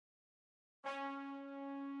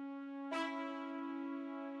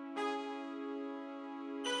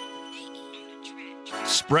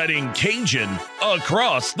Spreading Cajun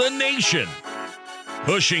across the nation.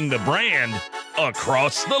 Pushing the brand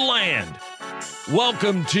across the land.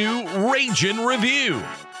 Welcome to Ragin' Review.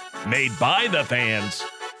 Made by the fans,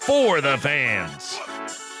 for the fans.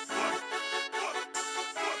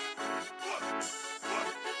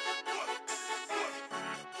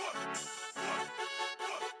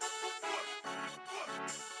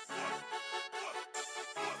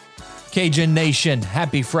 Cajun Nation,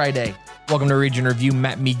 happy Friday. Welcome to Ragin' Review.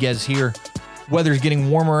 Matt Miguez here. Weather's getting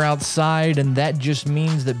warmer outside, and that just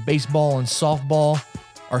means that baseball and softball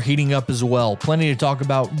are heating up as well. Plenty to talk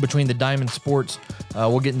about between the Diamond Sports.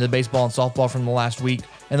 We'll get into baseball and softball from the last week,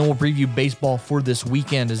 and then we'll preview baseball for this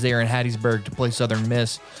weekend as they are in Hattiesburg to play Southern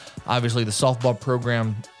Miss. Obviously, the softball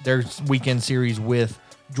program, their weekend series with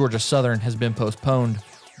Georgia Southern has been postponed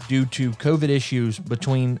due to COVID issues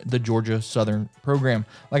between the Georgia Southern program.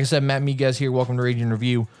 Like I said, Matt Miguez here. Welcome to Ragin'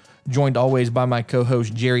 Review. Joined always by my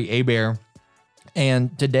co-host, Jerry Abear.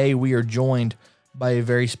 And today we are joined by a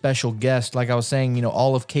very special guest. Like I was saying,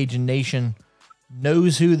 all of Cajun Nation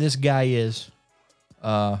knows who this guy is.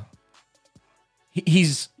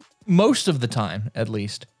 He's, most of the time, at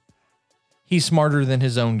least, he's smarter than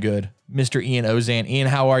his own good. Mr. Ian Ozan. Ian,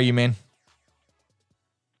 how are you, man?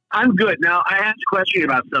 I'm good. Now, I have to question you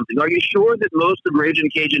about something. Are you sure that most of Ragin'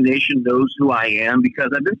 Cajun Nation knows who I am?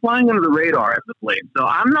 Because I've been flying under the radar as of late. So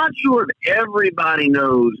I'm not sure if everybody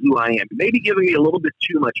knows who I am. Maybe giving me a little bit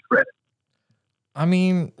too much credit. I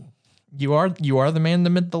mean, you are the man, the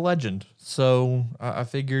myth, the legend. So I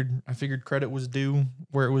figured credit was due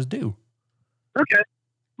where it was due. Okay.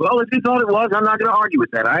 Well, if you thought it was, I'm not going to argue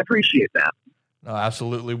with that. I appreciate that. No,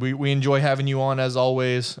 absolutely. We enjoy having you on as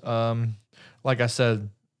always. Like I said,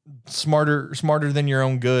 smarter than your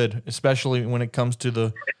own good, especially when it comes to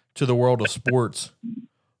the world of sports.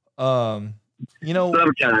 Sometimes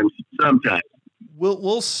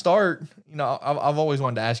we'll start. I've always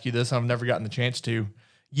wanted to ask you this, and I've never gotten the chance to.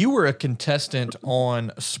 You were a contestant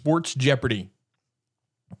on Sports Jeopardy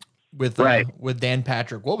with Dan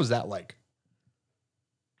Patrick. What was that like?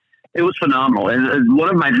 It was phenomenal, and one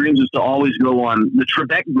of my dreams is to always go on the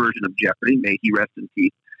Trebek version of Jeopardy. May he rest in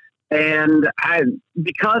peace. And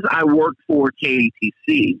because I worked for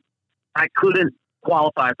KATC, I couldn't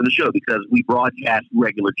qualify for the show because we broadcast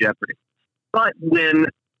regular Jeopardy. But when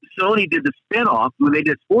Sony did the spinoff, when they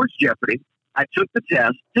did Sports Jeopardy, I took the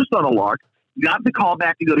test just on a lark, got the call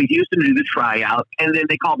back to go to Houston to do the tryout, and then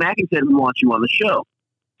they called back and said, "We want you on the show."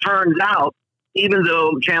 Turns out, even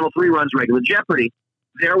though Channel 3 runs regular Jeopardy,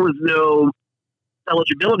 there was no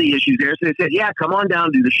eligibility issues there. So they said, "Yeah, come on down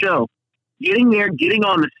and do the show." Getting there, getting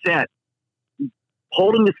on the set,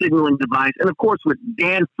 holding the signaling device, and of course with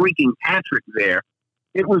Dan freaking Patrick there,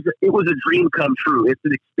 it was a dream come true. It's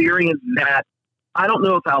an experience that I don't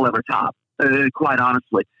know if I'll ever top, quite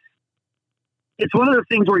honestly. It's one of those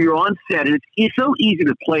things where you're on set, and it's so easy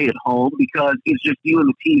to play at home because it's just you and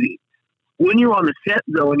the TV. When you're on the set,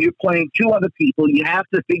 though, and you're playing two other people, you have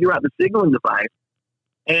to figure out the signaling device,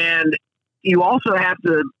 and you also have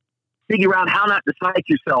to figure out how not to psych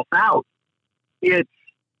yourself out. It's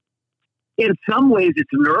in some ways it's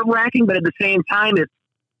nerve-wracking, but at the same time,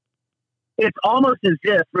 it's almost as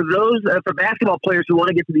if for basketball players who want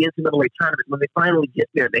to get to the NCAA tournament, when they finally get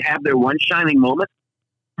there, they have their one shining moment.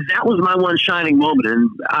 That was my one shining moment, and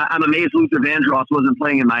I'm amazed Luther Vandross wasn't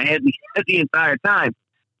playing in my head the entire time.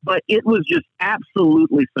 But it was just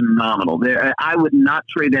absolutely phenomenal. I would not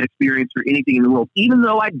trade that experience for anything in the world. Even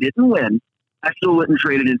though I didn't win, I still wouldn't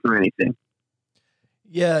trade it in for anything.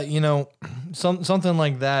 Yeah, something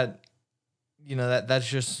like that, that's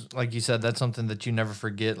just, like you said, that's something that you never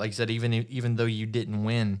forget. Like you said, even though you didn't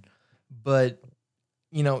win. But,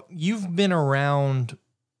 you've been around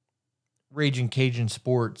Ragin' Cajun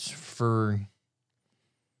sports for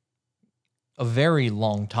a very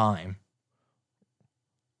long time.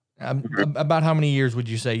 About how many years would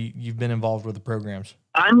you say you've been involved with the programs?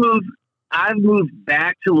 I've moved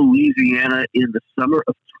back to Louisiana in the summer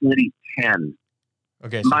of 2010.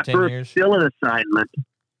 Okay, so my 10 first years. Fill-in assignment.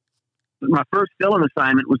 My first fill-in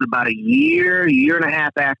assignment was about a year and a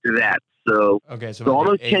half after that. So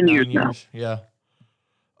almost 10 years now. Yeah.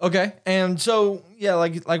 Okay, and so yeah,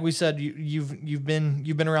 like we said, you've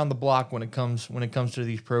been around the block when it comes to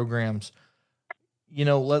these programs. I'm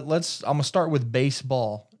gonna start with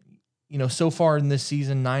baseball. So far in this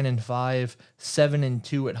season, 9-5,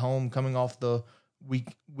 7-2 at home, coming off the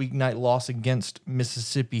weeknight loss against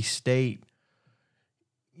Mississippi State.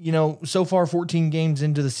 So far 14 games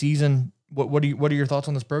into the season, what are your thoughts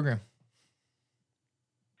on this program?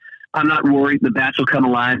 I'm not worried. The bats will come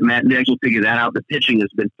alive. Matt Diggs will figure that out. The pitching has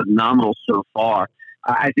been phenomenal so far.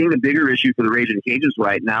 I think the bigger issue for the Raging Cajuns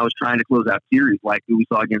right now is trying to close out series like who we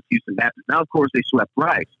saw against Houston Baptist. Now, of course, they swept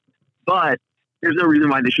Rice, but there's no reason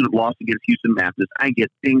why they should have lost against Houston Baptist. I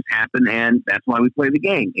get things happen, and that's why we play the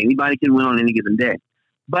game. Anybody can win on any given day.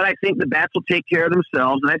 But I think the Bats will take care of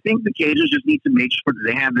themselves, and I think the Cajuns just need to make sure that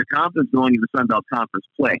they have their confidence going into Sun Belt Conference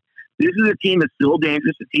play. This is a team that's still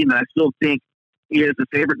dangerous, a team that I still think is the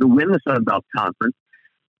favorite to win the Sun Belt Conference.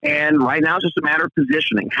 And right now it's just a matter of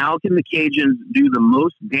positioning. How can the Cajuns do the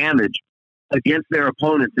most damage against their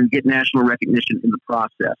opponents and get national recognition in the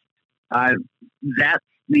process? That's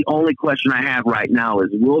the only question I have right now is,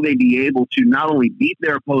 will they be able to not only beat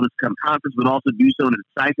their opponents come conference, but also do so in a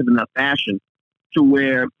decisive enough fashion to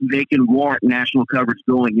where they can warrant national coverage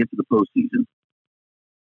going into the postseason?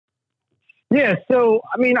 Yeah, so,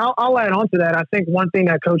 I mean, I'll add on to that. I think one thing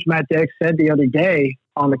that Coach Matt Deggs said the other day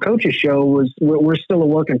on the coaches show was we're still a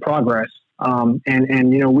work in progress. And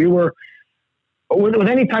you know, we were, with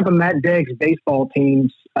any type of Matt Deggs baseball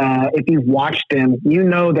teams, if you've watched him, you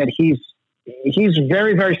know that he's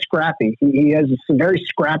very, very scrappy. He has a very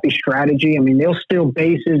scrappy strategy. I mean, they'll steal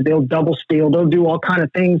bases, they'll double steal, they'll do all kind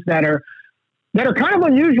of things that are kind of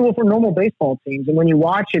unusual for normal baseball teams. And when you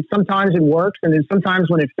watch it, sometimes it works, and then sometimes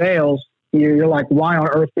when it fails, you're like, why on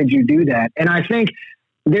earth did you do that? And I think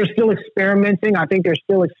they're still experimenting. I think they're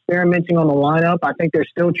still experimenting on the lineup. I think they're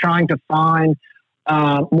still trying to find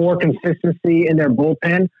more consistency in their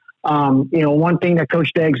bullpen. You know, one thing that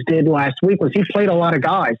Coach Deggs did last week was he played a lot of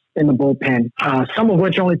guys in the bullpen, some of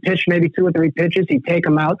which only pitched maybe 2 or 3 pitches. He'd take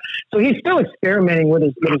them out. So he's still experimenting with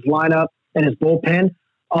his lineup and his bullpen.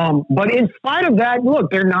 But in spite of that, look,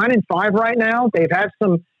 they're 9-5 right now. They've had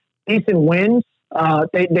some decent wins.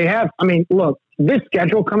 They have, I mean, look, this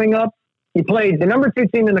schedule coming up, you played the number 2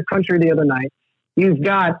 team in the country the other night. You've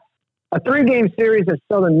got a 3-game series at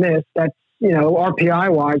Southern Miss. That's, you know,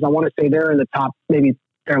 RPI wise, I want to say they're in the top, maybe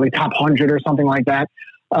fairly top 100 or something like that.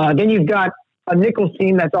 Then you've got a Nichols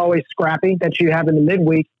team that's always scrappy that you have in the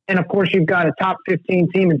midweek. And of course, you've got a top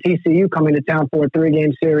 15 team in TCU coming to town for a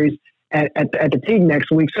 3-game series at the Teague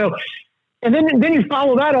next week. So, and then you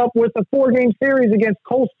follow that up with a 4-game series against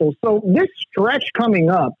Coastal. So this stretch coming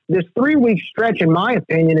up, this 3-week stretch, in my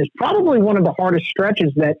opinion, is probably one of the hardest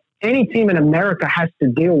stretches that any team in America has to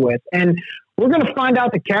deal with. And we're going to find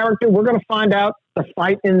out the character. We're going to find out the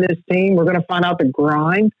fight in this team. We're going to find out the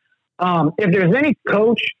grind. If there's any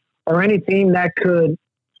coach or any team that could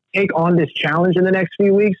take on this challenge in the next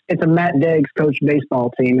few weeks, it's a Matt Deggs coach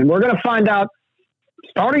baseball team. And we're going to find out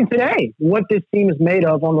starting today what this team is made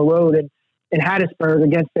of on the road in Hattiesburg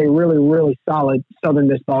against a really, really solid Southern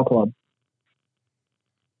Miss ball club.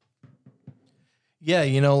 Yeah,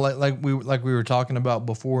 you know, like we were talking about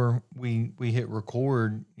before we hit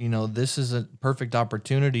record, you know, this is a perfect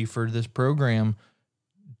opportunity for this program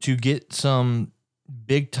to get some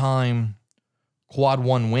big time quad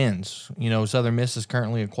 1 wins. You know, Southern Miss is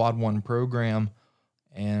currently a quad 1 program,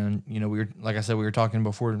 and you know, we were talking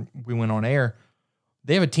before we went on air.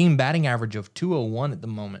 They have a team batting average of 201 at the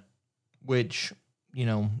moment, which, you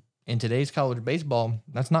know, in today's college baseball,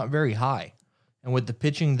 that's not very high. And with the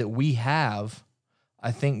pitching that we have,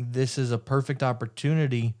 I think this is a perfect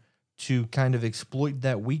opportunity to kind of exploit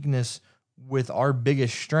that weakness with our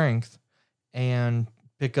biggest strength and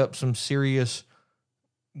pick up some serious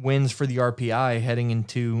wins for the RPI heading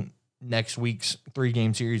into next week's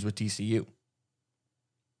 3-game series with TCU.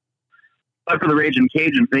 But for the Raging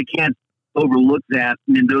Cajuns, they can't overlook that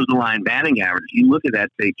Mendoza line batting average. You look at that,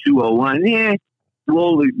 say 201.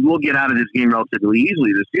 We'll get out of this game relatively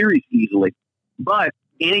easily, the series easily. But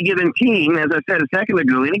any given team, as I said a second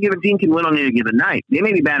ago, any given team can win on any given night. They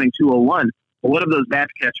may be batting 201, but what if those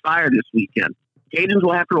bats catch fire this weekend? Cajuns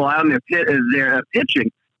will have to rely on their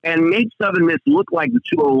pitching and make Southern Miss look like the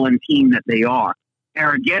 201 team that they are.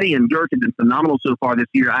 Arrighetti and Dirk have been phenomenal so far this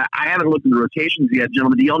year. I haven't looked at the rotations yet,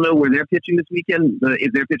 gentlemen. Do y'all know where they're pitching this weekend?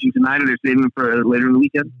 If they're pitching tonight or they're saving them for later in the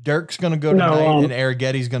weekend? Dirk's going to go tonight, and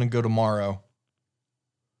Arrighetti's going to go tomorrow.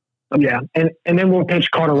 Yeah, and then we'll pitch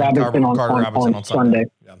Carter Robinson on Sunday.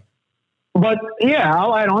 Yeah. But, yeah,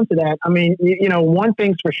 I'll add on to that. I mean, you know, one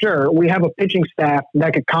thing's for sure. We have a pitching staff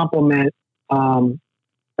that could complement, or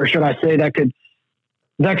should I say that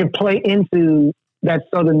could play into that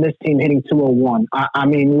Southern Miss team hitting 201. I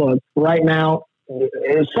mean, look, right now,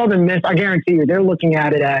 Southern Miss, I guarantee you, they're looking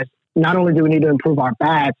at it as not only do we need to improve our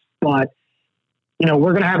bats, but, you know,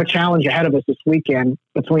 we're going to have a challenge ahead of us this weekend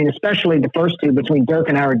especially the first two, between Dirk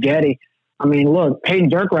and Arrighetti. I mean, look, Peyton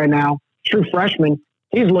Dirk right now, true freshman,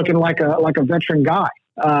 he's looking like a veteran guy.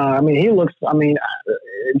 I mean, he looks, I mean,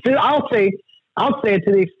 I'll say it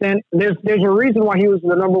to the extent, there's a reason why he was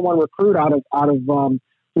the number 1 recruit out of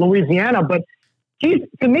Louisiana, but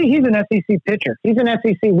to me, he's an SEC pitcher. He's an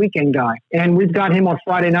SEC weekend guy. And we've got him on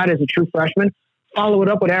Friday night as a true freshman. Follow it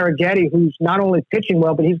up with Eric Getty, who's not only pitching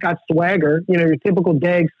well, but he's got swagger, your typical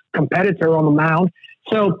Deggs competitor on the mound.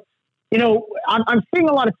 So, I'm seeing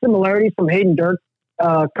a lot of similarities from Hayden Dirk,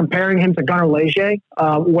 comparing him to Gunnar Leger,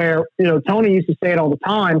 where, Tony used to say it all the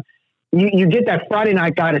time. You get that Friday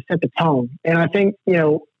night guy to set the tone. And I think,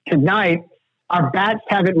 tonight, our bats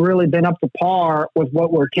haven't really been up to par with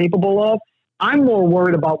what we're capable of. I'm more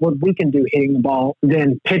worried about what we can do hitting the ball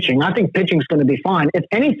than pitching. I think pitching's going to be fine. If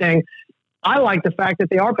anything, I like the fact that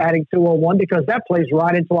they are batting 201 because that plays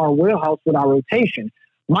right into our wheelhouse with our rotation.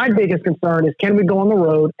 My biggest concern is, can we go on the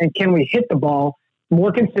road and can we hit the ball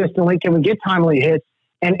more consistently? Can we get timely hits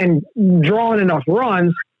and draw in enough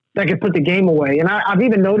runs that could put the game away? And I've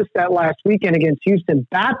even noticed that last weekend against Houston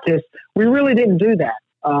Baptist, we really didn't do that.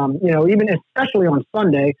 Even especially on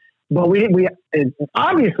Sunday. But we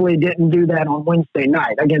obviously didn't do that on Wednesday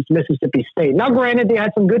night against Mississippi State. Now, granted, they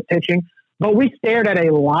had some good pitching, but we stared at a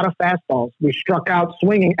lot of fastballs. We struck out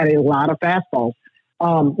swinging at a lot of fastballs.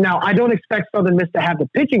 Now, I don't expect Southern Miss to have the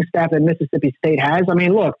pitching staff that Mississippi State has. I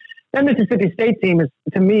mean, look, that Mississippi State team is,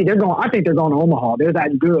 to me, I think they're going to Omaha. They're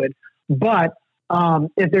that good. But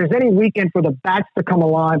if there's any weekend for the bats to come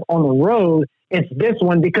alive on the road, it's this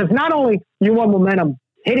one, because not only you want momentum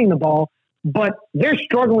hitting the ball, but they're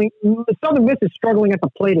struggling. Southern Miss is struggling at the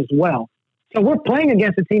plate as well. So we're playing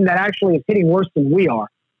against a team that actually is hitting worse than we are.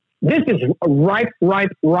 This is ripe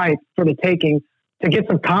for the taking to get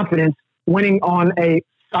some confidence winning on a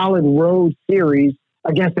solid road series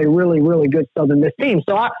against a really, really good Southern Miss team.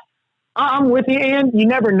 So I'm with you, Ian. You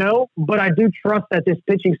never know, but I do trust that this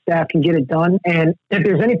pitching staff can get it done. And if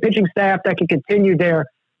there's any pitching staff that can continue the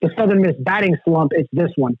Southern Miss batting slump, it's this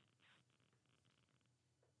one.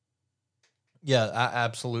 Yeah,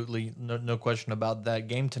 absolutely. No question about that.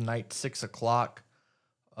 Game tonight, 6:00.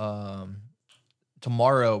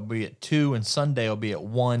 Tomorrow will be at 2, and Sunday will be at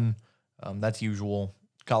 1. That's usual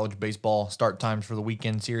college baseball start times for the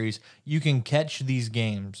weekend series. You can catch these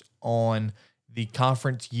games on the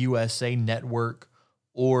Conference USA Network,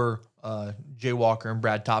 or Jay Walker and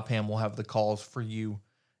Brad Topham will have the calls for you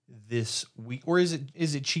this week. Or is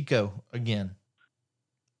it Chico again?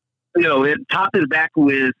 Top is back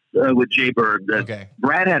with Jay Bird. Okay.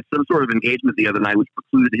 Brad had some sort of engagement the other night, which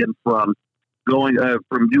precluded him from going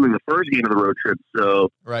from doing the first game of the road trip. So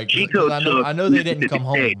right, Chico I know they didn't come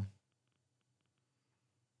home.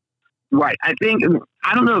 Right. I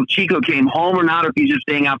don't know if Chico came home or not, or if he's just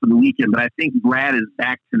staying out for the weekend. But I think Brad is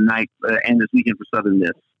back tonight and this weekend for Southern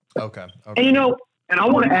Miss. Okay. And and I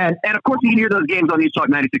want to add, and of course you can hear those games on News Talk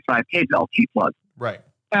 96.5 KPEL, T-Plug. Right.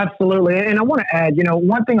 Absolutely. And I want to add,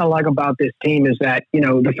 one thing I like about this team is that,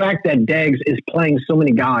 the fact that Deggs is playing so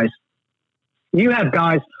many guys. You have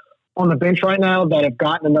guys on the bench right now that have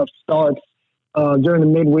gotten enough starts during the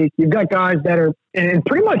midweek. You've got guys that are, and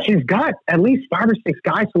pretty much you've got at least 5 or 6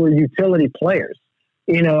 guys who are utility players,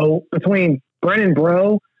 between Brennan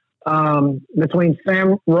Bro, between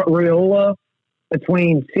Sam Riola,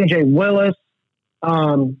 between CJ Willis,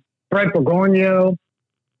 Brett Borgogno,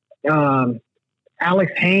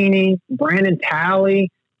 Alex Haney, Brandon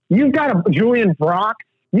Talley. You've got Julian Brock.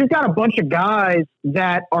 You've got a bunch of guys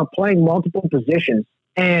that are playing multiple positions.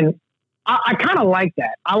 And I kind of like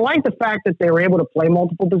that. I like the fact that they were able to play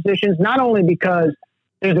multiple positions, not only because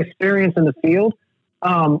there's experience in the field,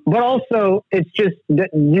 but also it's just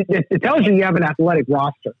it tells you have an athletic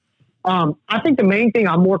roster. I think the main thing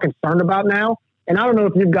I'm more concerned about now, and I don't know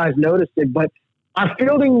if you guys noticed it, but our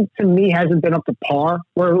fielding to me hasn't been up to par.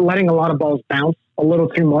 We're letting a lot of balls bounce a little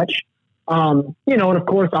too much. And of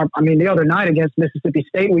course, the other night against Mississippi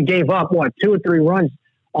State, we gave up 2 or 3 runs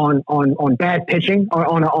on bad pitching, or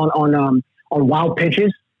on wild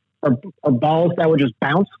pitches, or balls that would just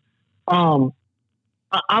bounce.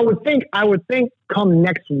 I would think come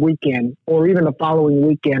next weekend or even the following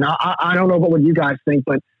weekend. I don't know what you guys think,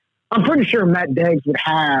 but I'm pretty sure Matt Deggs would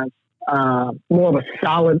have more of a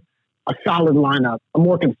solid lineup, a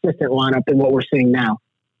more consistent lineup than what we're seeing now.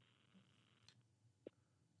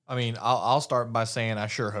 I mean, I'll start by saying I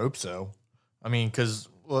sure hope so. I mean, because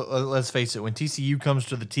let's face it, when TCU comes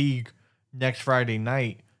to the Teague next Friday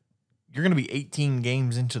night, you're going to be 18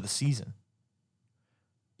 games into the season.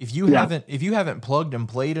 If you haven't plugged and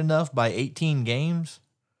played enough by 18 games,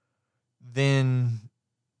 then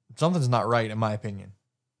something's not right, in my opinion.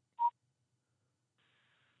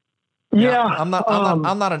 Yeah, I'm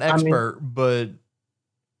not an expert, but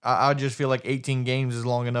I just feel like 18 games is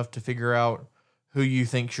long enough to figure out who you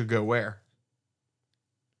think should go where.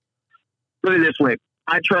 Put it this way.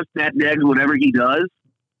 I trust Matt Deggs, whatever he does.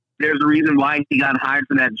 There's a reason why he got hired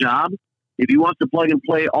for that job. If he wants to plug and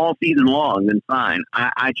play all season long, then fine.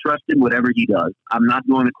 I trust him whatever he does. I'm not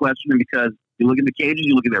going to question him because you look at the Cajuns,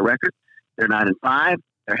 you look at their record, they're 9-5.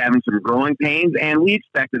 They're having some growing pains, and we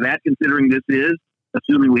expected that considering this is,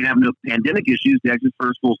 assuming we have no pandemic issues, Dex's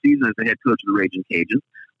first full season as the head coach of the Raging Cajuns.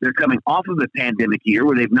 They're coming off of a pandemic year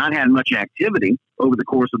where they've not had much activity over the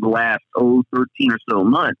course of the last 13 or so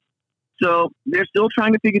months. So they're still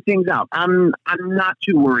trying to figure things out. I'm not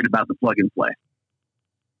too worried about the plug and play.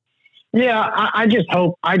 Yeah, I just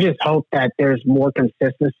hope that there's more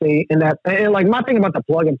consistency in that. And like my thing about the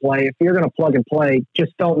plug and play, if you're going to plug and play,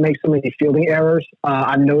 just don't make so many fielding errors.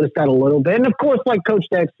 I've noticed that a little bit, and of course, like Coach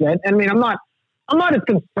Dex said, I mean, I'm not as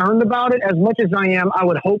concerned about it as much as I am. I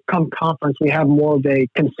would hope come conference we have more of a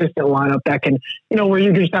consistent lineup that can, where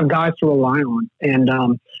you just have guys to rely on. And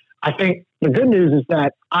I think the good news is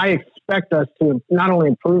that I expect us to not only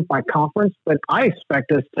improve by conference, but I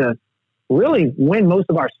expect us to really win most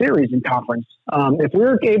of our series in conference. If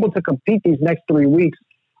we're able to compete these next 3 weeks,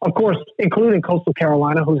 of course, including Coastal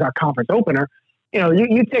Carolina, who's our conference opener,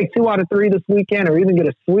 you take 2 out of 3 this weekend or even get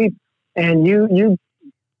a sweep and you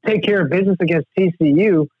take care of business against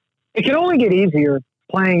TCU, it can only get easier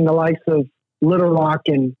playing the likes of Little Rock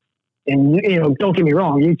and don't get me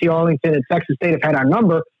wrong, UT Arlington and Texas State have had our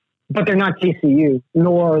number, but they're not TCU,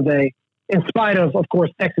 nor are they, in spite of course,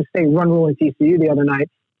 Texas State run-ruling TCU the other night.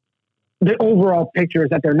 The overall picture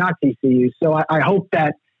is that they're not TCU. So I hope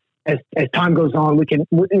that as time goes on, we can,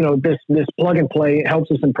 this plug and play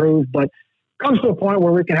helps us improve, but comes to a point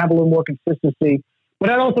where we can have a little more consistency. But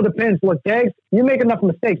that also depends. Look, Deggs, you make enough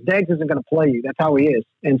mistakes, Deggs isn't going to play you. That's how he is.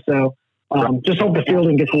 And so just hope the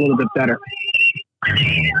fielding gets a little bit better.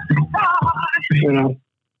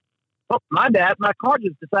 Oh, my bad. My car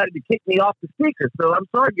just decided to kick me off the speaker. So I'm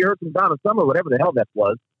sorry you heard from Donna Summer, whatever the hell that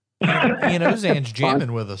was. Zan's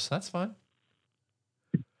jamming with us. That's fine.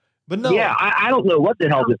 But no. Yeah, I don't know what the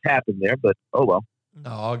hell just happened there, but oh well.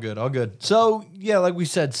 No, all good, all good. So, yeah, like we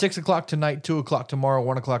said, 6 o'clock tonight, 2 o'clock tomorrow,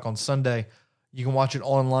 1 o'clock on Sunday. You can watch it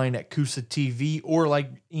online at Coosa TV, or like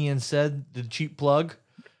Ian said, the cheap plug,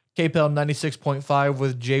 KPEL 96.5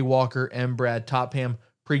 with Jay Walker and Brad Topham.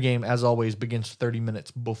 Pregame, as always, begins 30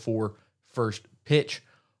 minutes before first pitch.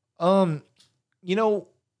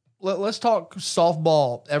 Let's talk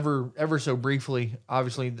softball ever so briefly.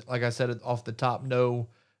 Obviously, like I said off the top, no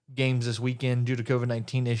games this weekend due to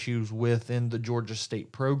COVID-19 issues within the Georgia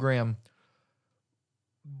State program.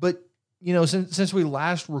 But, since we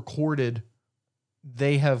last recorded,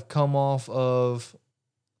 they'd come off of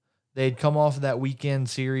that weekend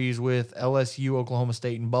series with LSU, Oklahoma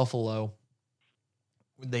State, and Buffalo.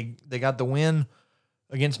 They got the win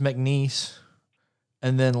against McNeese.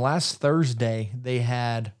 And then last Thursday, they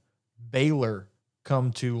had Baylor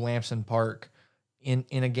come to Lamson Park in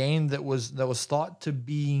a game that was thought to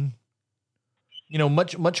be,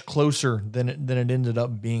 much closer than it ended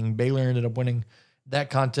up being. Baylor ended up winning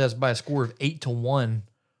that contest by a score of 8-1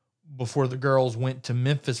 before the girls went to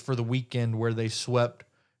Memphis for the weekend, where they swept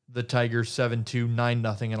the Tigers 7-2,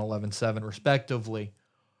 9-0, and 11-7 respectively.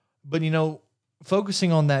 But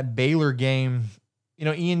focusing on that Baylor game,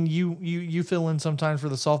 Ian, you fill in sometimes for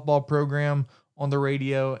the softball program on the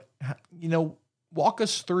radio. Walk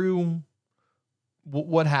us through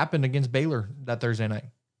what happened against Baylor that Thursday night.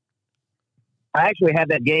 I actually had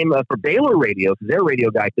that game for Baylor radio because their radio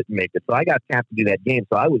guy couldn't make it, so I got a chance to do that game.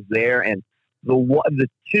 So I was there, and the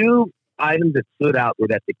two items that stood out were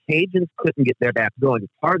that the Cajuns couldn't get their bats going.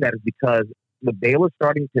 Part of that is because the Baylor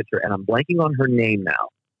starting pitcher, and I'm blanking on her name now,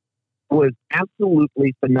 was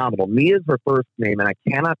absolutely phenomenal. Mia's her first name, and I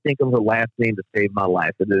cannot think of her last name to save my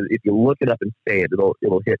life. If you look it up and say it, it'll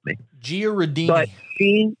hit me. Gia Rodini. But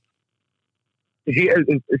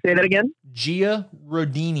say that again? Gia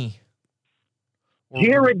Rodini.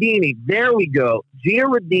 Gia Rodini. There we go. Gia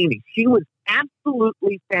Rodini. She was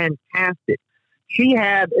absolutely fantastic. She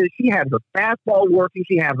had her fastball working.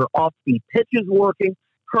 She had her off-speed pitches working,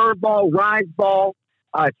 curveball, rise ball,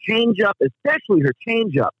 changeup, especially her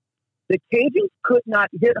changeup. The Cajuns could not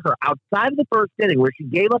hit her outside of the first inning where she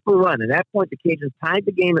gave up a run. At that point, the Cajuns tied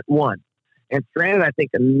the game at 1 and stranded, I think,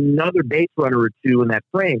 another base runner or two in that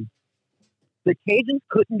frame. The Cajuns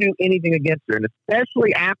couldn't do anything against her, and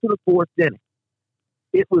especially after the 4th inning,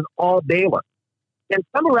 it was all Baylor. And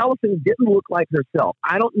Summer Ellison didn't look like herself.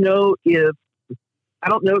 I don't know if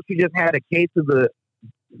she just had a case of it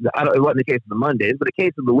wasn't a case of the Mondays, but a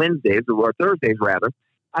case of the Wednesdays or Thursdays rather.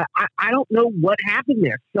 I don't know what happened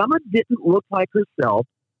there. Summer didn't look like herself,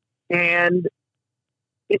 and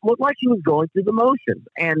it looked like she was going through the motions.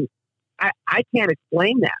 And I can't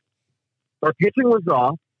explain that. Her pitching was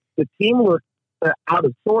off. The team looked out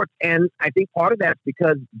of sorts. And I think part of that's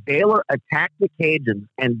because Baylor attacked the Cajuns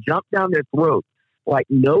and jumped down their throats like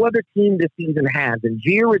no other team this season has. And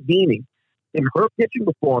Gia Radini, in her pitching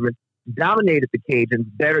performance, dominated the Cajuns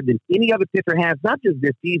better than any other pitcher has, not just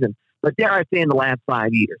this season, but dare I say in the last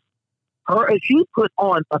 5 years. She put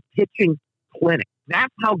on a pitching clinic.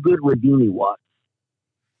 That's how good Radini was.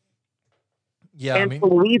 Yeah, and for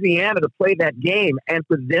Louisiana to play that game and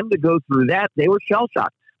for them to go through that, they were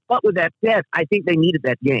shell-shocked. But with that said, I think they needed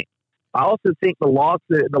that game. I also think the losses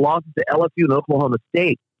to LSU and Oklahoma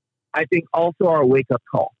State, I think also are a wake-up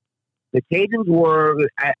call. The Cajuns were,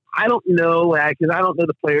 I don't know, because I don't know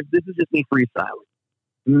the players. This is just me freestyling.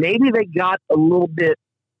 Maybe they got a little bit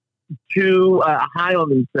too high on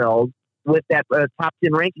themselves with that top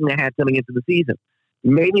 10 ranking they had coming into the season.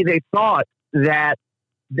 Maybe they thought that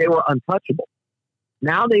they were untouchable.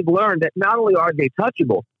 Now they've learned that not only are they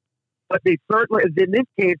touchable, but they certainly, in this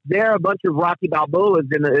case, they're a bunch of Rocky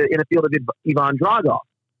Balboas in a field of Ivan Drago.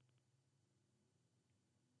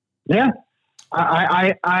 Yeah.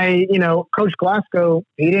 Coach Glasgow,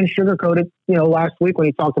 he didn't sugarcoat it, last week when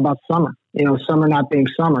he talked about summer, summer not being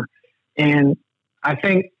summer. And I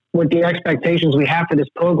think with the expectations we have for this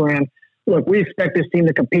program, look, we expect this team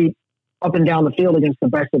to compete up and down the field against the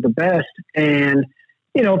best of the best. And,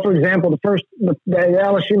 for example, the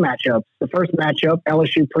LSU matchup,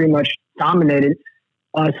 LSU pretty much dominated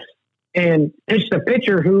us and pitched a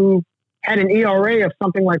pitcher who had an ERA of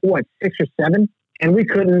something like 6 or 7, and we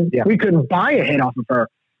couldn't buy a hit off of her.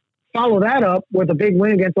 Follow that up with a big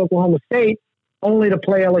win against Oklahoma State, only to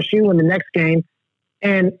play LSU in the next game,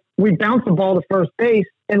 and we bounce the ball to first base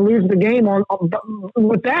and lose the game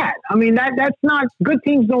with that. I mean, that's not good.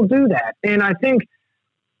 Teams don't do that, and I think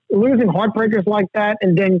losing heartbreakers like that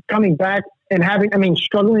and then coming back and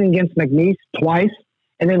struggling against McNeese twice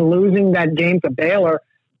and then losing that game to Baylor,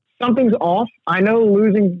 something's off. I know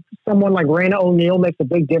losing someone like Raina O'Neal makes a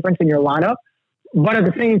big difference in your lineup, but at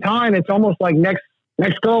the same time, it's almost like next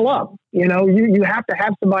girl up. You have to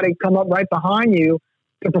have somebody come up right behind you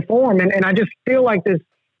to perform. And I just feel like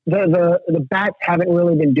the bats haven't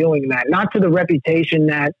really been doing that, not to the reputation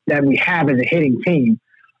that we have as a hitting team.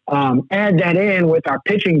 Add that in with our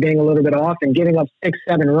pitching being a little bit off and giving up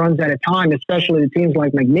 6-7 runs at a time, especially to teams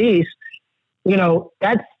like McNeese.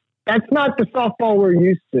 That's not the softball we're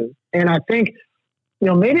used to. And I think,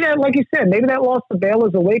 maybe that, like you said, maybe that loss to Baylor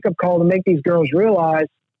is a wake-up call to make these girls realize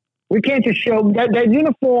we can't just show that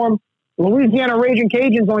uniform, Louisiana Raging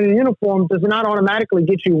Cajuns on your uniform does not automatically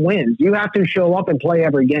get you wins. You have to show up and play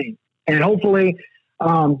every game. And hopefully,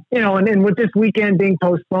 and with this weekend being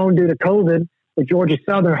postponed due to COVID with Georgia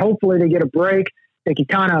Southern, hopefully they get a break. They can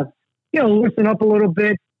kind of, loosen up a little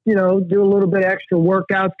bit, do a little bit of extra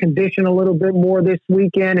workouts, condition a little bit more this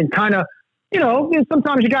weekend, and kind of,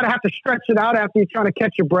 sometimes you got to have to stretch it out after you're trying to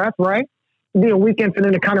catch your breath, right? It'll be a weekend for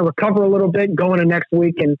them to kind of recover a little bit, go into next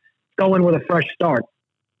week and go in with a fresh start.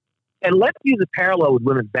 And let's use a parallel with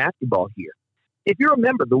women's basketball here. If you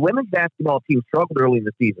remember, the women's basketball team struggled early in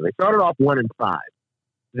the season. They started off 1-5.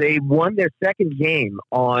 They won their second game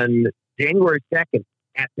on January 2nd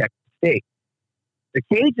at Texas State. The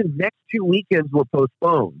Cajuns' next 2 weekends were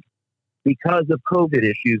postponed because of COVID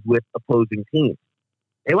issues with opposing teams.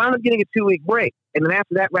 They wound up getting a 2-week break, and then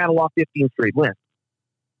after that, rattle off 15 straight wins.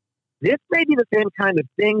 This may be the same kind of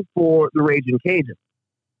thing for the Raging Cajuns.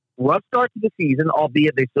 Rough start to the season,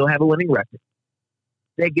 albeit they still have a winning record.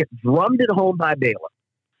 They get drummed at home by Baylor,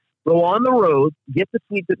 go on the road, get the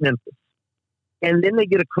sweep at Memphis, and then they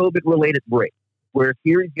get a COVID-related break where a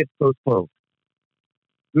series gets postponed.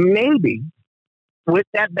 Maybe with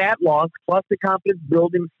that bad loss, plus the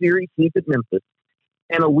confidence-building series sweep at Memphis,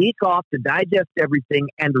 and a week off to digest everything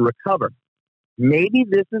and to recover, maybe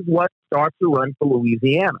this is what starts to run for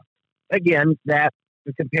Louisiana. Again, that's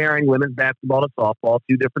comparing women's basketball to softball,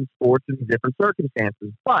 two different sports in different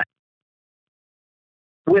circumstances. But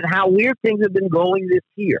with how weird things have been going this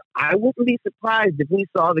year, I wouldn't be surprised if we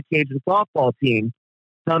saw the Cajun softball team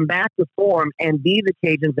come back to form and be the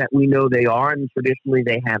Cajuns that we know they are and traditionally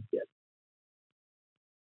they have been.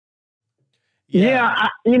 Yeah,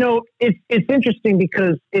 it's interesting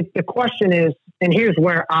because the question is, and here's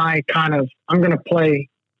where I'm going to play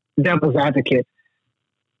devil's advocate.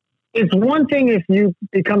 It's one thing if you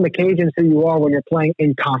become the Cajuns who you are when you're playing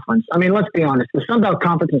in conference. I mean, let's be honest. The Sun Belt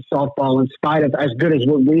Conference in softball, in spite of as good as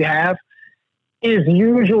what we have, is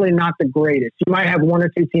usually not the greatest. You might have one or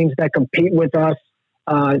two teams that compete with us.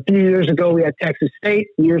 A few years ago, we had Texas State.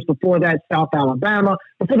 Years before that, South Alabama.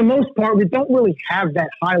 But for the most part, we don't really have that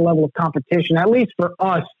high level of competition, at least for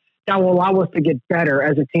us, that will allow us to get better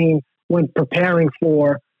as a team when preparing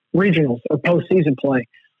for regionals or postseason play.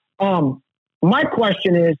 my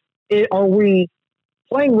question is, are we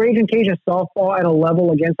playing Raging Cajun softball at a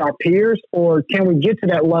level against our peers, or can we get to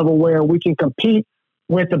that level where we can compete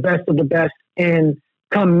with the best of the best and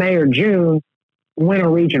come May or June win a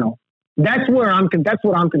regional? That's what I'm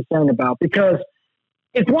concerned about, because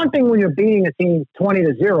it's one thing when you're beating a team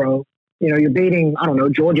 20-0, you're beating, I don't know,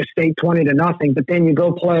 Georgia State 20-0, but then you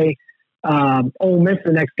go play Ole Miss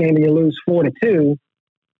the next game and you lose 4-2.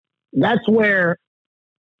 That's where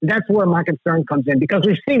my concern comes in, because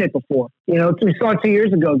we've seen it before. We saw it 2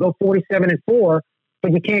 years ago, go 47-4,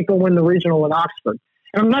 but you can't go win the regional in Oxford.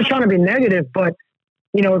 And I'm not trying to be negative, but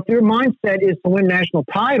if your mindset is to win national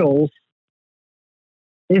titles,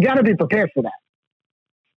 you got to be prepared for that.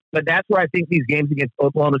 But that's where I think these games against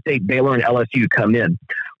Oklahoma State, Baylor, and LSU come in.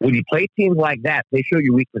 When you play teams like that, they show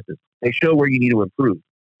your weaknesses. They show where you need to improve.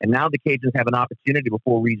 And now the Cajuns have an opportunity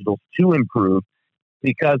before regionals to improve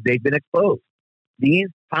because they've been exposed. These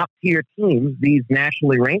top-tier teams, these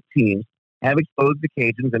nationally ranked teams, have exposed the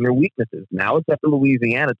Cajuns and their weaknesses. Now it's up to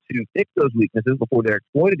Louisiana to fix those weaknesses before they're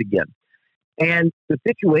exploited again. And the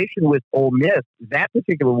situation with Ole Miss, that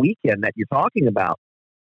particular weekend that you're talking about,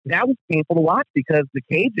 that was painful to watch because the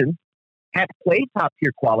Cajuns had played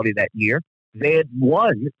top-tier quality that year. They had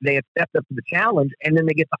won. They had stepped up to the challenge, and then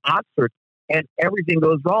they get to Oxford, and everything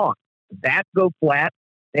goes wrong. Bats go flat.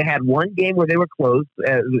 They had one game where they were close,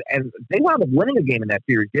 and they wound up winning a game in that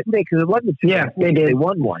series, didn't they? Because it wasn't two. Yeah, they did. They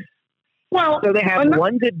won one. Well, so they have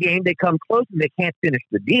one good game. They come close, and they can't finish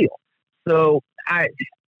the deal. So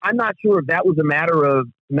I'm not sure if that was a matter of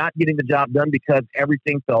not getting the job done because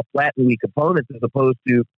everything fell flat in weak opponents, as opposed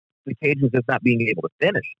to the Cajuns just not being able to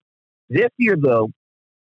finish. This year, though,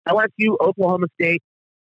 LSU, Oklahoma State,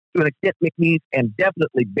 to an extent McNeese, and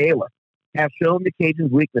definitely Baylor have shown the Cajuns'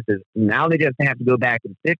 weaknesses. Now they just have to go back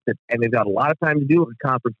and fix it, and they've got a lot of time to do it in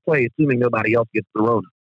conference play, assuming nobody else gets the Rona.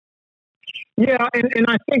 Yeah, and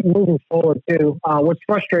I think moving forward, too, what's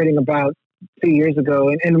frustrating about 2 years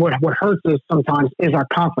ago, and what hurts us sometimes is our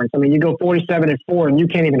conference. I mean, you go 47-4, and you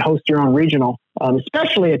can't even host your own regional,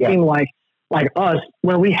 especially a team like us,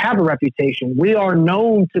 where we have a reputation. We are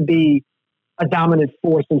known to be a dominant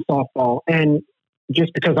force in softball, and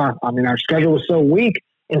just because our schedule was so weak,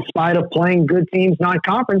 in spite of playing good teams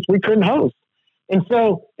non-conference, we couldn't host. And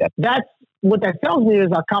so that's what that tells me is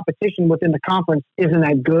our competition within the conference isn't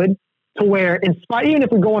that good, to where even if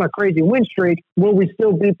we go on a crazy win streak, will we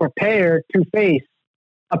still be prepared to face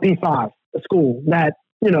a P5, a school that,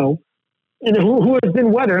 who has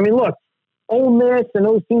been weathered? I mean, look, Ole Miss and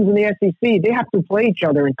those teams in the SEC, they have to play each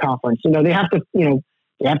other in conference. They have to,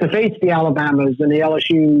 they have to face the Alabamas and the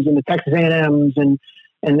LSUs and the Texas A&Ms and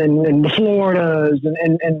the Floridas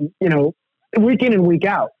and week in and week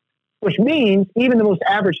out, which means even the most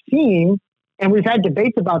average team, and we've had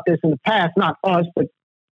debates about this in the past, not us, but,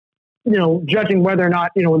 judging whether or not,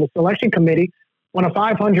 in the selection committee, when a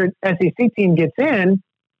 500 SEC team gets in,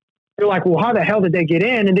 you're like, well, how the hell did they get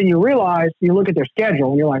in? And then you realize, you look at their schedule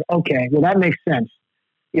and you're like, okay, well, that makes sense,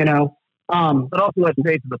 But also, let's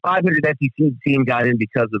face it, the 500 SEC team got in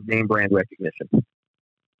because of name brand recognition.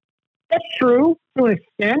 That's true to an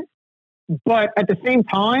extent, but at the same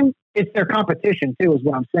time, it's their competition too, is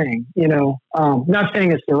what I'm saying. Not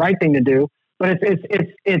saying it's the right thing to do, but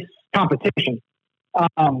it's competition.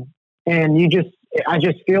 And I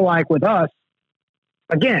just feel like with us,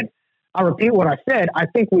 again, I repeat what I said. I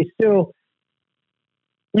think we still,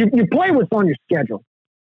 you play what's on your schedule,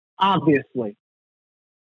 obviously.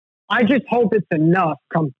 I just hope it's enough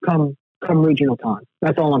come regional time.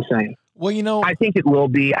 That's all I'm saying. Well, I think it will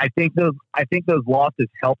be. I think those losses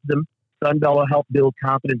help them. Sunbelt will help build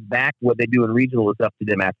confidence back. What they do in regional is up to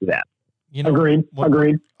them after that. Agreed.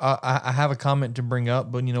 I have a comment to bring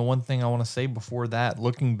up, but one thing I want to say before that,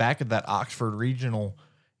 looking back at that Oxford regional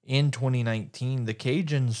in 2019, the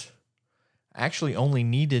Cajuns actually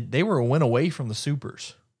they were a win away from the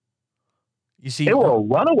Supers. You see, they were a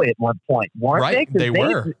runaway at one point, weren't right? they? They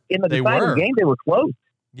were. In the deciding game, they were close.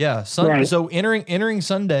 Yeah. So entering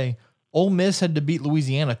Sunday, Ole Miss had to beat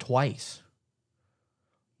Louisiana twice.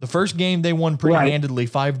 The first game they won pretty handedly,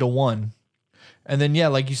 5-1. And then,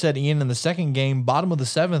 like you said, Ian, in the second game, bottom of the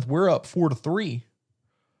seventh, we're up 4-3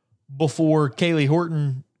 before Kaylee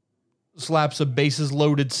Horton slaps a bases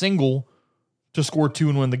loaded single to score 2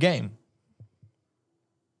 and win the game.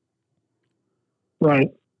 Right.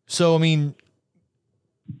 So, I mean,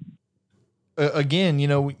 again,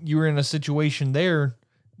 you were in a situation there,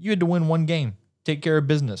 you had to win one game, take care of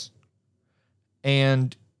business.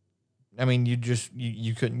 And I mean, you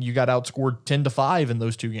couldn't, you got outscored 10-5 in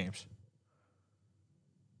those 2 games.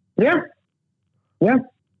 Yeah.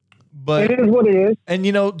 But it is what it is. And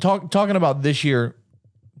talking about this year,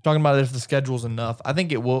 talking about if the schedule's enough. I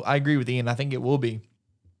think it will. I agree with Ian. I think it will be.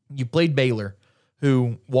 You played Baylor,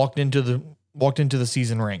 who walked into the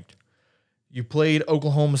season ranked. You played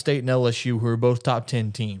Oklahoma State and LSU, who are both top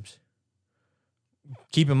 10 teams.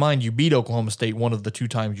 Keep in mind, you beat Oklahoma State one of the 2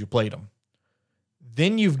 times you played them.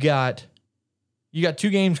 Then you got 2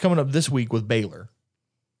 games coming up this week with Baylor.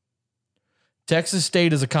 Texas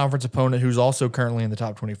State is a conference opponent who's also currently in the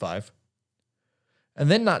top 25.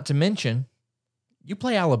 And then not to mention, you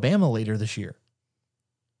play Alabama later this year.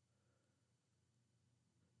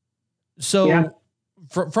 So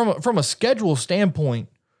from a schedule standpoint,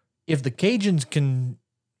 if the Cajuns can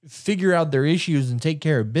figure out their issues and take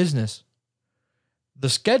care of business, the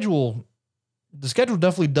schedule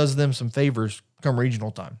definitely does them some favors come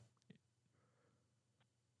regional time.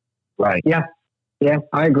 Right. Yeah,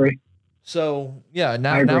 I agree. So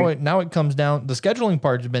now it comes down. The scheduling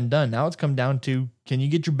part has been done. Now it's come down to, can you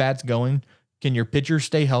get your bats going? Can your pitchers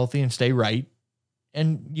stay healthy and stay right?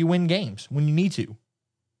 And you win games when you need to.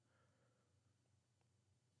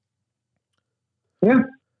 Yeah.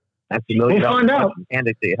 That's the million We'll find out. And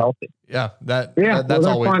they stay healthy. Yeah, that's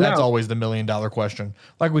always the $1 million question.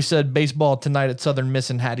 Like we said, baseball tonight at Southern Miss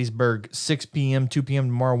in Hattiesburg, 6 p.m., 2 p.m.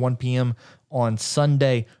 tomorrow, 1 p.m. on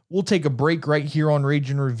Sunday. We'll take a break right here on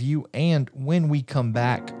Ragin' Review, and when we come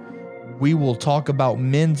back, we will talk about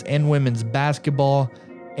men's and women's basketball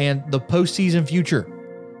and the postseason future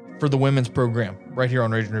for the women's program right here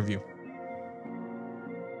on Ragin' Review.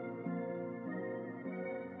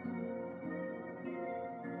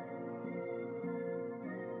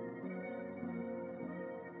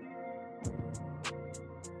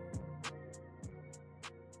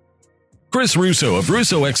 Chris Russo of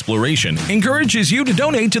Russo Exploration encourages you to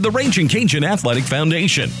donate to the Ragin' Cajun Athletic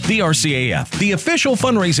Foundation. The RCAF, the official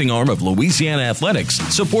fundraising arm of Louisiana Athletics,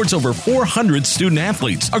 supports over 400 student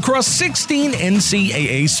athletes across 16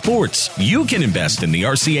 NCAA sports. You can invest in the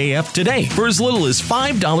RCAF today for as little as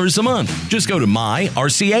 $5 a month. Just go to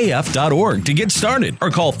myrcaf.org to get started or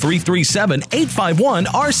call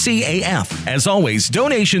 337-851-RCAF. As always,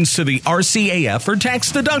 donations to the RCAF are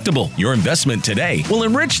tax deductible. Your investment today will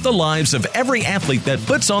enrich the lives of every athlete that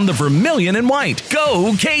puts on the vermilion and white.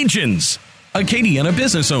 Go Cajuns! Acadiana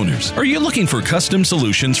business owners, are you looking for custom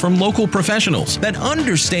solutions from local professionals that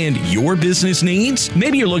understand your business needs?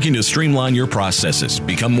 Maybe you're looking to streamline your processes,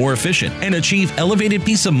 become more efficient, and achieve elevated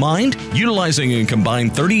peace of mind? Utilizing a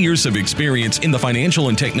combined 30 years of experience in the financial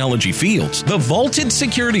and technology fields, the Vaulted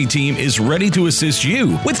Security team is ready to assist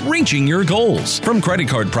you with reaching your goals. From credit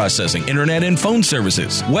card processing, internet and phone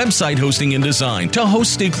services, website hosting and design, to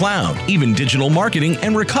hosted cloud, even digital marketing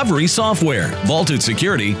and recovery software, Vaulted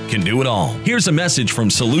Security can do it all. Here's a message from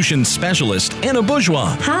Solutions Specialist Anna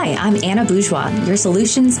Bourgeois. Hi, I'm Anna Bourgeois, your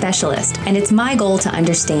Solutions Specialist, and it's my goal to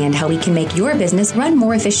understand how we can make your business run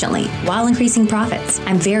more efficiently while increasing profits.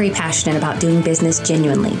 I'm very passionate about doing business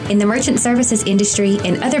genuinely. In the merchant services industry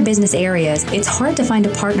and other business areas, it's hard to find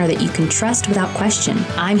a partner that you can trust without question.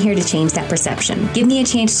 I'm here to change that perception. Give me a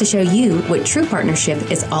chance to show you what true partnership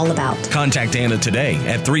is all about. Contact Anna today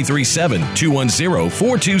at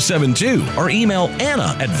 337-210-4272 or email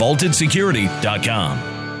Anna@vaultedsecurity.com.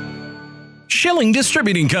 Schilling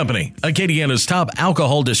Distributing Company, Acadiana's top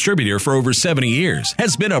alcohol distributor for over 70 years,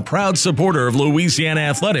 has been a proud supporter of Louisiana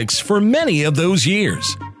athletics for many of those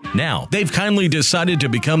years. Now, they've kindly decided to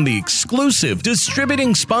become the exclusive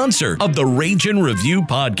distributing sponsor of the Ragin' Review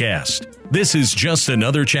podcast. This is just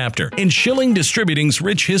another chapter in Schilling Distributing's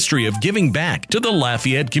rich history of giving back to the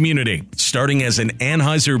Lafayette community. Starting as an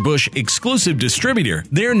Anheuser-Busch exclusive distributor,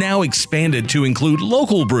 they're now expanded to include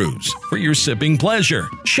local brews for your sipping pleasure.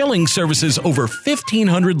 Schilling services over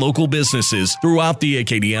 1,500 local businesses throughout the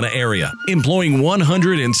Acadiana area, employing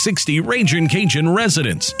 160 Ragin' Cajun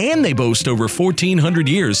residents, and they boast over 1,400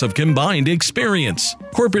 years of combined experience.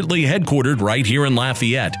 Corporately headquartered right here in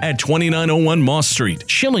Lafayette at 2901 Moss Street,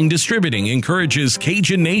 Schilling Distributing encourages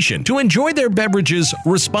Cajun Nation to enjoy their beverages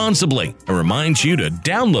responsibly and reminds you to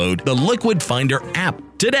download the Liquid Finder app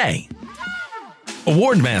today.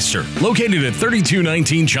 Awardmaster, located at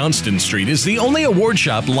 3219 Johnston Street, is the only award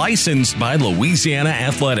shop licensed by Louisiana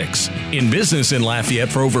Athletics. In business in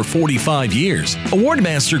Lafayette for over 45 years,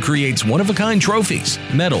 Awardmaster creates one-of-a-kind trophies,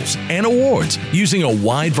 medals, and awards using a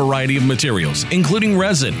wide variety of materials, including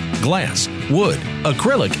resin, glass, wood,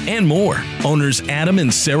 acrylic, and more. Owners Adam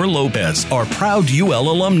and Sarah Lopez are proud UL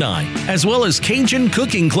alumni, as well as Cajun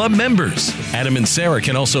Cooking Club members. Adam and Sarah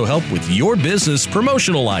can also help with your business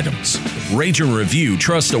promotional items. Ragin' Review Review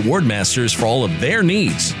trusts Award Masters for all of their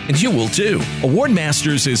needs, and you will too. Award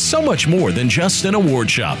Masters is so much more than just an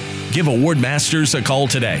award shop. Give Award Masters a call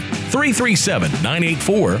today,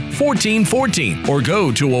 337-984-1414, or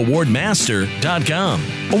go to awardmaster.com.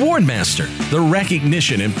 Award Master, the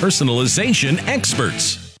recognition and personalization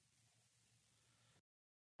experts.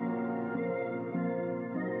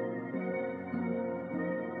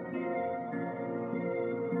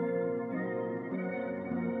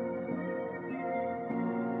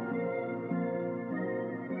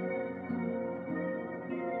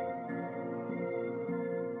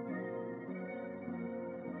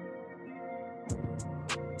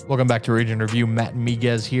 Welcome back to Region Review. Matt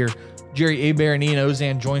Miguez here. Jerry Abear and Ian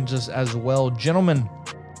Ozan joins us as well. Gentlemen,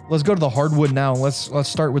 let's go to the hardwood now. Let's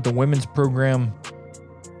start with the women's program.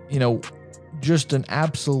 You know, just an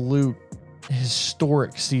absolute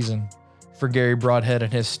historic season for Gary Broadhead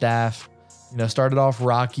and his staff. You know, started off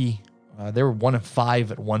rocky. They were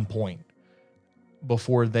 1-5 at one point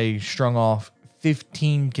before they strung off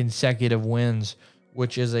 15 consecutive wins,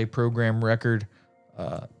 which is a program record.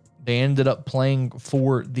 They ended up playing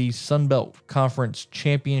for the Sun Belt Conference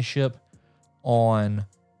Championship on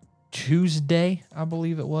Tuesday, I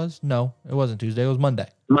believe it was. No, it wasn't Tuesday. It was Monday.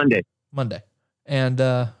 Monday. And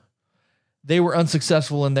they were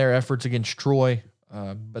unsuccessful in their efforts against Troy.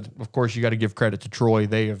 But, of course, you got to give credit to Troy.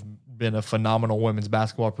 They have been a phenomenal women's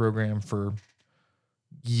basketball program for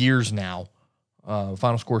years now.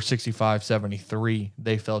 Final score 65-73.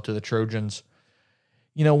 They fell to the Trojans.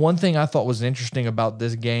 You know, one thing I thought was interesting about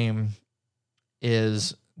this game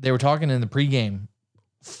is they were talking in the pregame,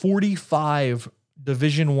 45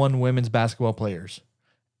 Division I women's basketball players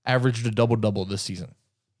averaged a double-double this season.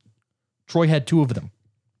 Troy had 2 of them.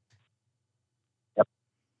 Yep.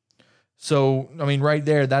 So, I mean, right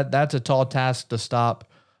there, that's a tall task to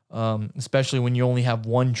stop, especially when you only have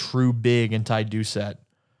one true big in Ty Doucette.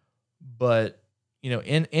 But you know,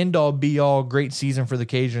 end all be all, great season for the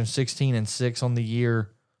Cajuns, 16-6 on the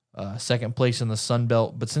year, second place in the Sun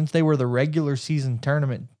Belt. But since they were the regular season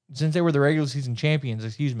champions,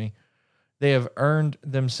 they have earned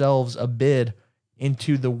themselves a bid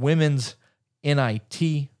into the women's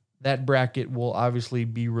NIT. That bracket will obviously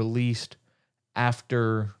be released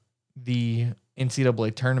after the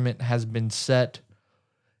NCAA tournament has been set.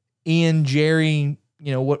 Ian, Jerry,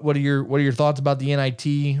 you know, what are your thoughts about the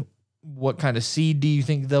NIT? What kind of seed do you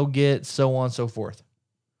think they'll get? So on and so forth.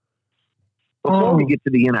 Before we get to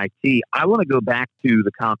the NIT, I want to go back to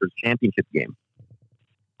the conference championship game.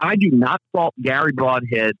 I do not fault Gary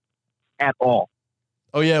Broadhead at all.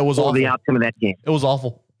 Oh, yeah, it was awful. The outcome of that game. It was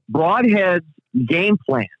awful. Broadhead's game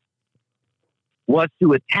plan was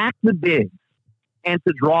to attack the bigs and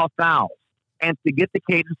to draw fouls and to get the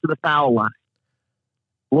Cajuns to the foul line.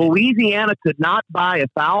 Louisiana could not buy a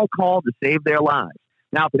foul call to save their lives.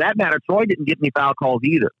 Now, for that matter, Troy didn't get any foul calls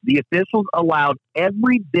either. The officials allowed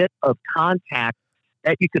every bit of contact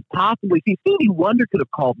that you could possibly see. Stevie Wonder could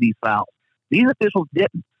have called these fouls. These officials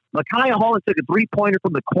didn't. Micaiah Holland took a three-pointer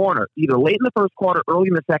from the corner, either late in the first quarter, early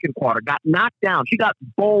in the second quarter, got knocked down. She got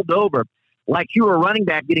bowled over like she were a running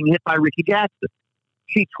back getting hit by Ricky Jackson.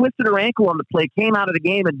 She twisted her ankle on the play, came out of the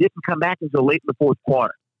game, and didn't come back until late in the fourth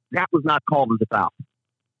quarter. That was not called as a foul.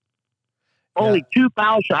 Only 2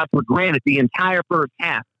 foul shots were granted the entire first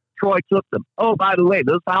half. Troy took them. Oh, by the way,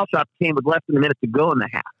 those foul shots came with less than a minute to go in the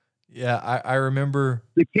half. Yeah, I remember.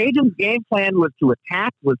 The Cajuns' game plan was to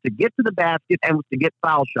attack, was to get to the basket, and was to get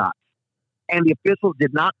foul shots. And the officials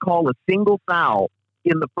did not call a single foul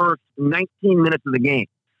in the first 19 minutes of the game.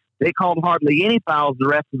 They called hardly any fouls the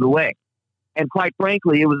rest of the way. And quite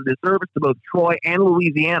frankly, it was a disservice to both Troy and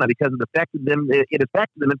Louisiana because it affected them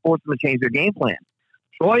and forced them to change their game plan.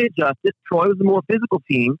 Troy adjusted. Troy was the more physical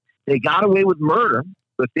team. They got away with murder,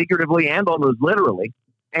 but figuratively and almost literally,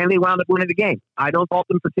 and they wound up winning the game. I don't fault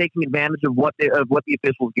them for taking advantage of what the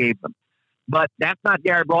officials gave them. But that's not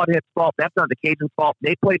Gary Broadhead's fault. That's not the Cajuns' fault.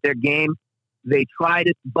 They played their game. They tried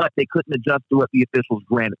it, but they couldn't adjust to what the officials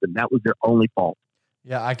granted them. That was their only fault.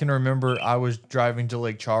 Yeah, I can remember I was driving to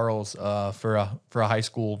Lake Charles for a high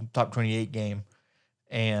school top 28 game,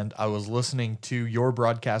 and I was listening to your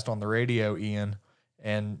broadcast on the radio, Ian.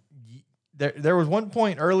 And there was one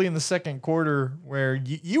point early in the second quarter where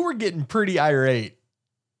you were getting pretty irate.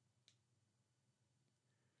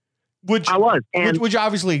 Which I was. And which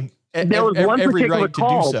obviously there was one every particular right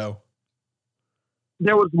call, to do so.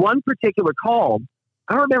 There was one particular call,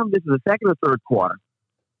 I don't remember if this is the second or third quarter,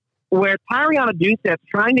 where Tyriana Doucette's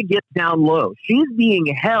trying to get down low. She's being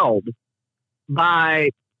held by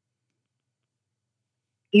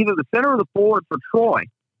either the center or the forward for Troy.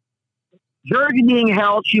 Jersey being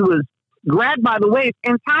held, she was grabbed by the waist,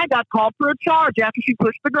 and Ty got called for a charge after she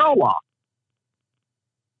pushed the girl off.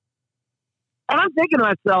 And I'm thinking to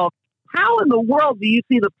myself, how in the world do you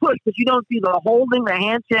see the push, but you don't see the holding, the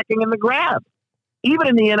hand checking, and the grab? Even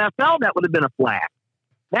in the NFL, that would have been a flag.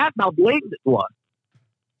 That's how blatant it was.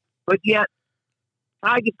 But yet,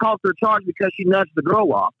 Ty gets called for a charge because she nudged the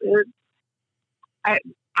girl off.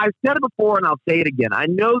 I've said it before, and I'll say it again. I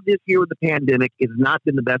know this year with the pandemic, it's not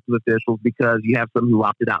been the best of officials because you have some who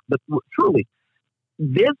opted out. But truly,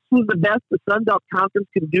 this was the best the Sun Belt Conference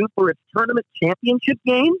can do for its tournament championship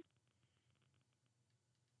game.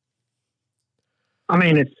 I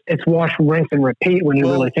mean, it's wash, rinse, and repeat when you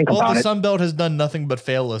really think about it. Well, the Sun Belt has done nothing but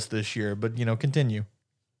fail us this year, but, continue.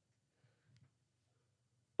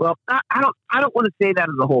 Well, I don't want to say that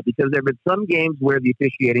as a whole because there have been some games where the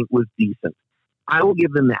officiating was decent. I will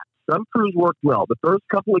give them that. Some crews worked well. The first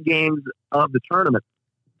couple of games of the tournament,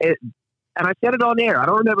 and I said it on air, I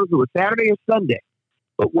don't remember if it was Saturday or Sunday,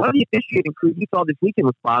 but one of the officiating crews we saw this weekend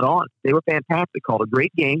was spot on. They were fantastic, called a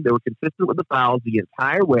great game. They were consistent with the fouls the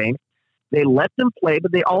entire way. They let them play,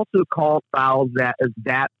 but they also called fouls that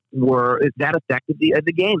affected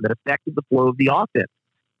the game, that affected the flow of the offense.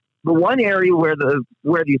 The one area where the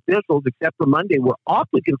officials, except for Monday, were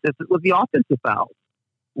awfully consistent was the offensive fouls.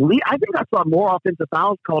 I think I saw more offensive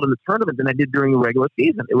fouls called in the tournament than I did during the regular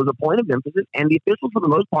season. It was a point of emphasis, and the officials, for the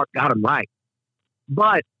most part, got them right.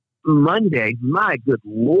 But Monday, my good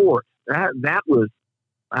Lord, that was,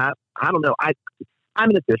 I don't know. I'm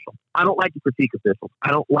an official. I don't like to critique officials.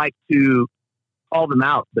 I don't like to call them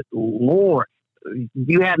out. But Lord,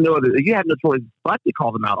 you had no choice but to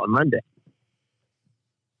call them out on Monday.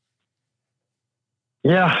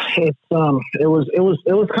 Yeah, it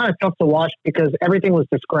was kind of tough to watch because everything was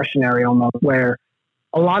discretionary almost. Where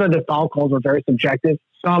a lot of the foul calls were very subjective.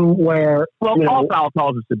 Some where all foul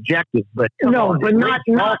calls are subjective, but not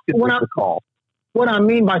what call. What I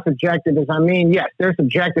mean by subjective is, yes, they're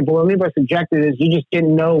subjective, but what I mean by subjective is you just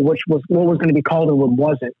didn't know what was going to be called and what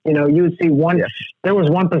wasn't. You would see there was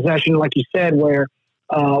one possession, like you said, where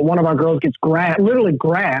one of our girls gets literally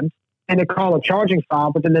grabbed, and they call a charging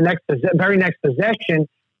foul, but then the very next possession,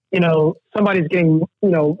 somebody's getting,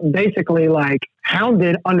 basically like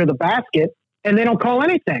hounded under the basket, and they don't call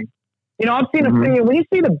anything. I've seen a thing, when you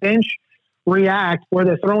see the bench react where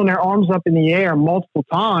they're throwing their arms up in the air multiple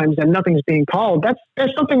times and nothing's being called,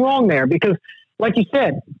 there's something wrong there because, like you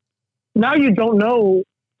said, now you don't know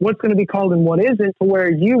what's going to be called and what isn't, to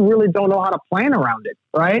where you really don't know how to plan around it,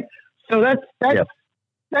 right? So that's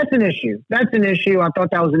an issue. That's an issue. I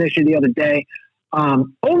thought that was an issue the other day.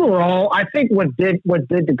 Overall, I think what did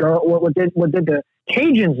the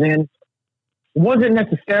Cajuns in wasn't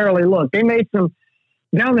necessarily, look, they made some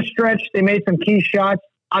down the stretch. They made some key shots.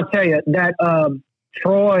 I'll tell you that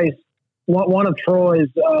one of Troy's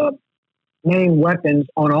main weapons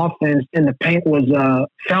on offense in the paint was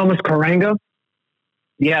Selmas Karenga.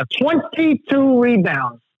 Yeah, 22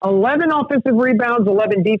 rebounds, 11 offensive rebounds,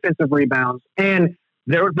 11 defensive rebounds, and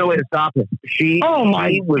there was no way to stop him. She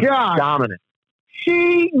was dominant.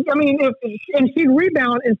 She'd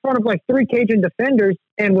rebound in front of like 3 Cajun defenders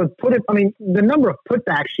and would put it. The number of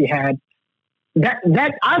putbacks she had.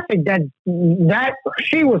 I think that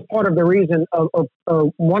she was part of the reason of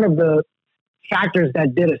one of the factors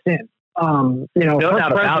that did us in. No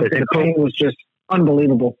doubt about it. The was just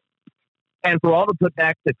unbelievable. And for all the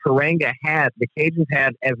putbacks that Karenga had, the Cajuns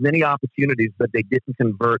had as many opportunities, but they didn't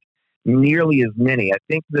convert nearly as many. I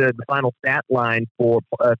think the final stat line for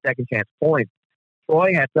second chance points,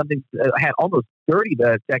 Troy had almost 30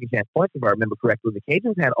 second chance points, if I remember correctly. The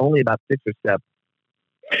Cajuns had only about 6 or 7.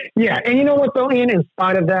 Yeah, and you know what, though, Ian, in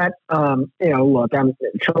spite of that, look,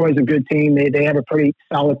 Troy's a good team. They have a pretty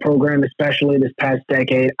solid program, especially this past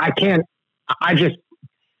decade.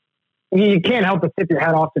 You can't help but tip your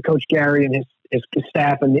hat off to Coach Gary and his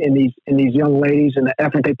staff and these young ladies and the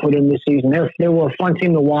effort they put in this season. They were a fun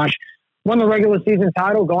team to watch. Won the regular season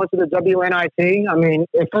title, going to the WNIT.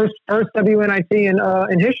 First WNIT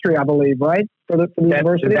in history, I believe, right? For the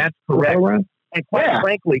university. That's correct. And quite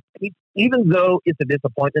frankly, even though it's a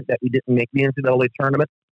disappointment that we didn't make the NCAA tournament,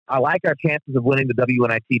 I like our chances of winning the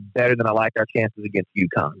WNIT better than I like our chances against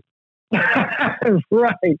UConn.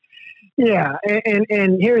 Right. Yeah.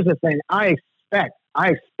 And here's the thing. I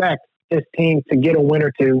expect this team to get a win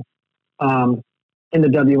or two in the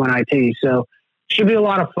WNIT. So should be a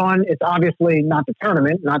lot of fun. It's obviously not the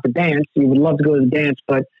tournament, not the dance. You would love to go to the dance,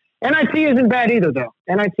 but NIT isn't bad either, though.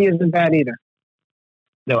 NIT isn't bad either.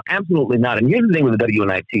 No, absolutely not. And here's the thing with the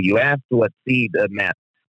WNIT. You asked what seed, Matt,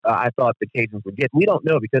 I thought the Cajuns would get. We don't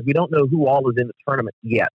know because we don't know who all is in the tournament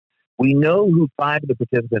yet. We know who 5 of the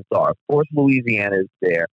participants are. Of course, Louisiana is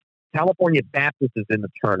there. California Baptist is in the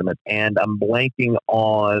tournament, and I'm blanking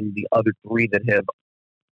on the other three that have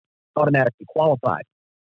automatically qualified.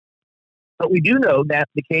 But we do know that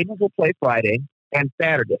the Cajuns will play Friday and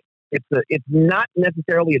Saturday. It's not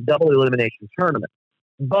necessarily a double elimination tournament,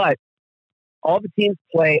 but all the teams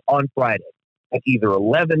play on Friday at either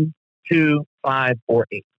 11, 2, 5, or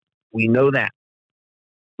 8. We know that.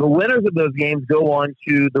 The winners of those games go on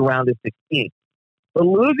to the round of 16. The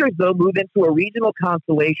losers, though, move into a regional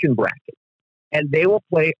consolation bracket, and they will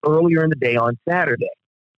play earlier in the day on Saturday.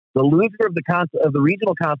 The loser of the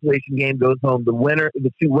regional consolation game goes home.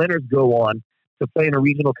 The two winners go on to play in a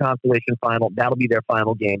regional consolation final. That'll be their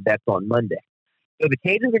final game. That's on Monday. So the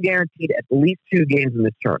Cajuns are guaranteed at least 2 games in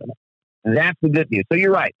this tournament. And that's the good news. So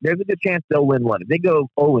you're right. There's a good chance they'll win one. If they go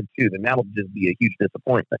 0-2, then that'll just be a huge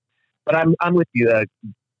disappointment. But I'm with you,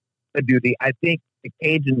 Duty. I think the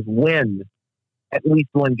Cajuns win at least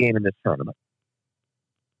one game in this tournament.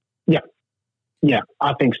 Yeah,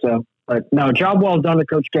 I think so. But no, job well done to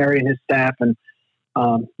Coach Gary and his staff, and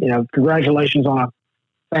congratulations on a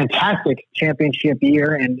fantastic championship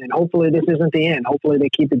year. And hopefully this isn't the end. Hopefully they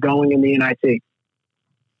keep it going in the NIT.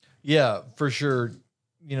 Yeah, for sure.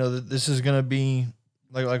 This is going to be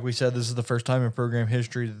like we said. This is the first time in program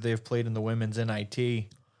history that they've played in the women's NIT,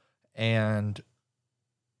 and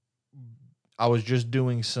I was just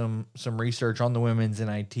doing some research on the women's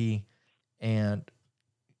NIT, and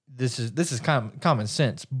this is common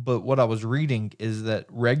sense. But what I was reading is that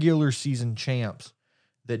regular season champs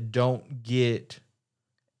that don't get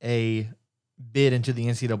a bid into the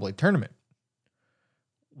NCAA tournament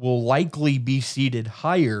will likely be seated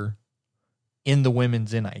higher in the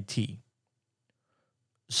women's NIT.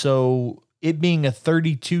 So it being a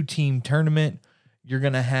 32 team tournament, you're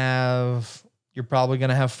probably going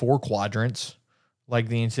to have 4 quadrants like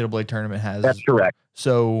the NCAA tournament has. That's correct.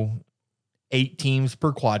 So 8 teams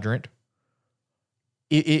per quadrant.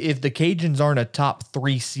 If the Cajuns aren't a top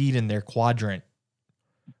 3 seed in their quadrant,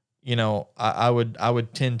 I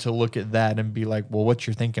would tend to look at that and be like, well, what's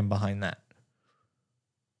your thinking behind that?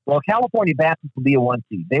 Well, California Baptist will be a 1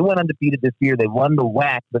 seed. They went undefeated this year. They won the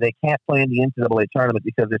WAC, but they can't play in the NCAA tournament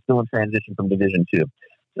because they're still in transition from Division II.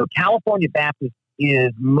 So California Baptist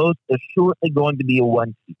is most assuredly going to be a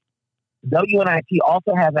 1 seed. WNIT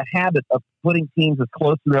also has a habit of putting teams as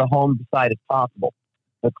close to their home site as possible.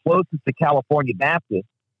 The closest to California Baptist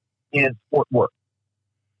is Fort Worth.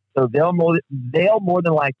 So they'll more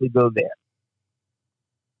than likely go there.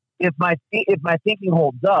 If my thinking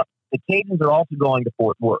holds up, the Cajuns are also going to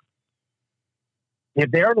Fort Worth. If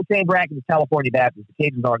they're in the same bracket as California Baptist, the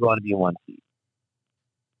Cajuns aren't going to be a 1 seed.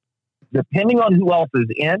 Depending on who else is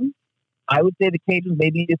in, I would say the Cajuns may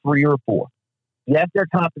be a 3 or a 4. Yes, they're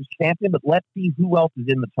conference champion, but let's see who else is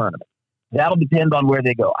in the tournament. That'll depend on where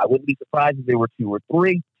they go. I wouldn't be surprised if they were 2 or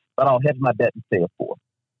 3, but I'll hedge my bet and say a 4.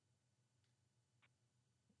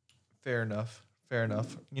 Fair enough.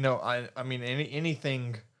 I mean,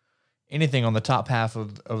 anything on the top half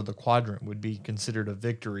of the quadrant would be considered a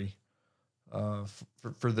victory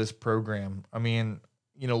for this program. I mean,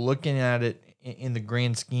 looking at it in the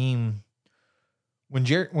grand scheme, when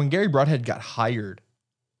Gary Broadhead got hired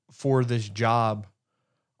for this job,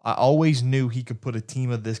 I always knew he could put a team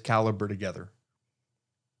of this caliber together.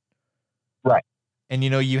 Right. And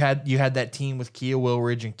you had that team with Kia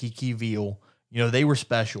Willridge and Kiki Veal. They were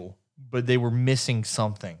special, but they were missing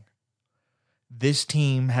something. This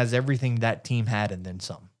team has everything that team had and then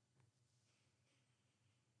some.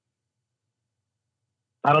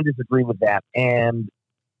 I don't disagree with that. And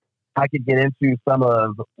I could get into some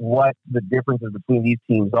of what the differences between these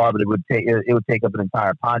teams are, but it would take up an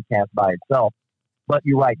entire podcast by itself. But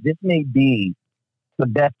you're right. This may be the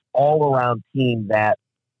best all-around team that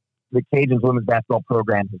the Cajuns women's basketball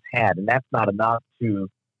program has had. And that's not a knock to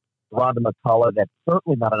Rhonda McCullough. That's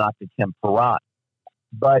certainly not a knock to Kim Perrott.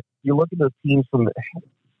 But you look at those teams from the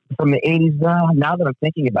 80s. Now that I'm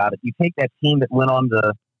thinking about it, you take that team that went on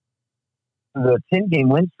the 10-game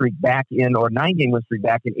win streak back in, or 9-game win streak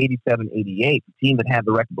back in 87-88, the team that had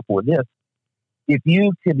the record before this. If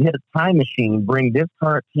you could hit a time machine, bring this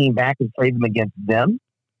current team back and play them against them,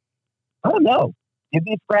 I don't know. It'd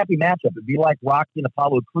be a scrappy matchup. It'd be like Rocky and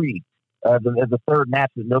Apollo Creed, the third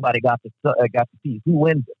match that nobody got to see. Who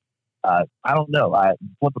wins it? I don't know. I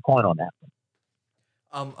flip a coin on that one.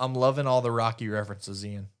 I'm loving all the Rocky references,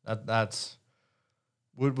 Ian. That's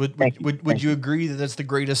would you agree that that's the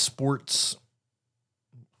greatest sports?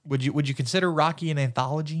 Would you consider Rocky an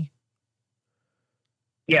anthology?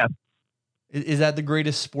 Yeah. Is that the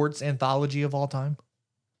greatest sports anthology of all time?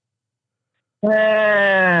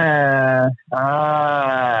 I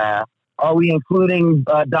Are we including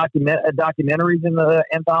documentaries in the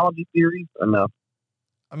anthology series or no?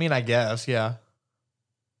 I mean, I guess, yeah.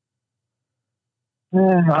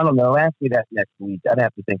 I don't know. Ask me that next week. I'd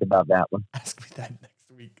have to think about that one. Ask me that next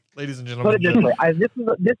week, ladies and Put gentlemen. it this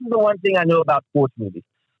way: this is the one thing I know about sports movies.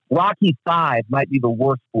 Rocky V might be the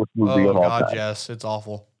worst sports movie of all God, time. yes, it's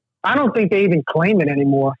awful. I don't think they even claim it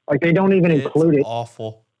anymore. Like they don't even include it.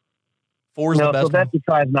 Awful. 4's the best one. Sylvester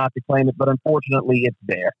tries not to claim it, but unfortunately, it's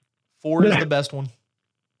there. 4 is the best one.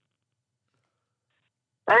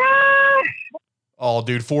 Oh,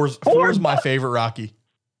 dude, 4's my favorite Rocky.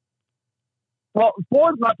 Well,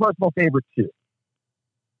 4 is my personal favorite too.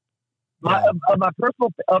 My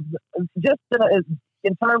personal just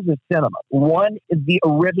in terms of cinema, 1 is the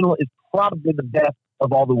original is probably the best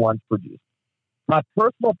of all the ones produced. My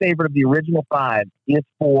personal favorite of the original 5 is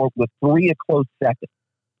 4, with 3 a close second,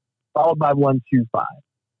 followed by 1, 2, 5.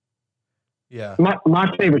 Yeah.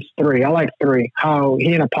 My favorite's 3. I like 3. How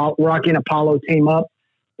he and Rocky and Apollo team up,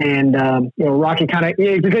 and Rocky kind of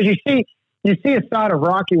because you see a side of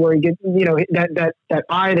Rocky where he gets that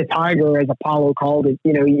eye of the tiger, as Apollo called it.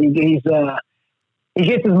 He gets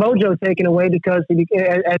his mojo taken away because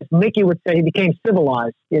as Mickey would say, he became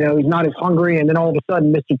civilized. He's not as hungry, and then all of a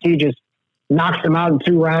sudden Mr. T just knocks him out in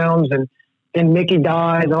 2 rounds, and then Mickey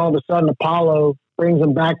dies, and all of a sudden Apollo brings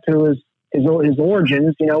him back to his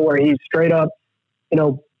origins, where he's straight up,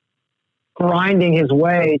 grinding his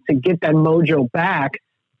way to get that mojo back,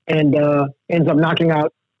 and ends up knocking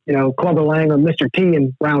out, Clubber Lang or Mr. T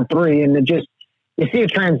in round 3. And you see a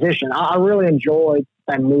transition. I really enjoyed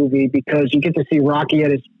that movie because you get to see Rocky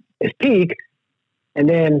at his peak, and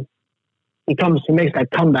then he makes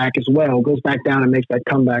that comeback as well, goes back down and makes that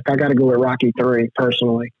comeback. I got to go with Rocky 3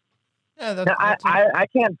 personally. Yeah, I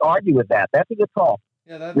can't argue with that. That's a good call.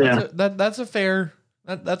 Yeah, that's a fair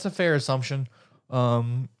assumption.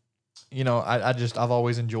 I've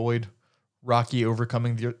always enjoyed Rocky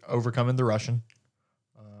overcoming the Russian.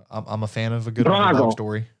 I'm a fan of a good underdog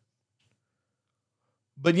story.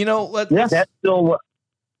 But that's still.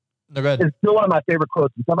 No, go ahead. It's still one of my favorite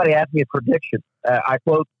quotes. When somebody asked me a prediction, I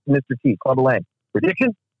quote Mr. T, Clubber Lang.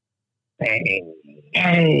 Prediction?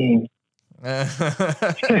 Bang.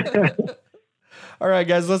 All right,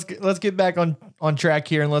 guys, let's get back on track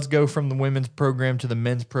here, and let's go from the women's program to the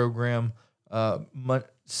men's program.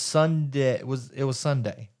 Sunday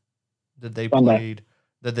that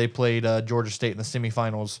they played Georgia State in the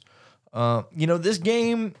semifinals. This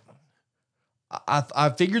game, I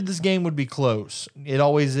figured this game would be close. It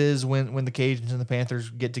always is when the Cajuns and the Panthers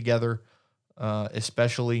get together,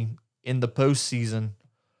 especially in the postseason.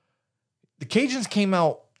 The Cajuns came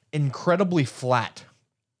out incredibly flat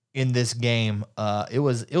in this game. It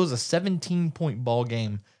was a 17-point ball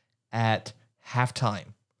game at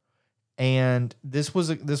halftime, and this was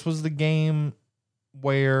the game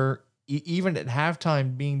where even at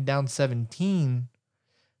halftime, being down 17,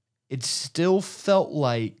 it still felt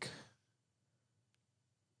like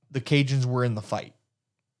the Cajuns were in the fight.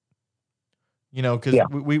 Because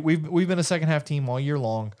we've been a second half team all year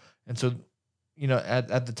long, and so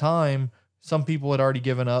at the time, some people had already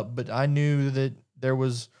given up, but I knew that there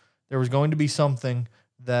was going to be something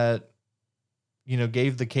that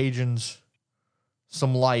gave the Cajuns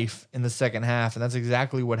some life in the second half, and that's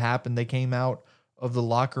exactly what happened. They came out of the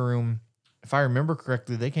locker room, if I remember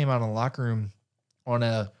correctly, they came out of the locker room on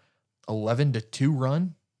a 11-2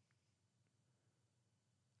 run.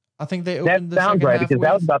 I think they opened the second half. That sounds right, because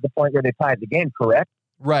that was about the point where they tied the game, correct?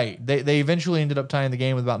 Right. They eventually ended up tying the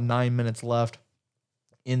game with about 9 minutes left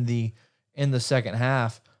in the second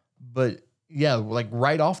half. But yeah, like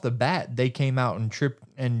right off the bat, they came out and tripped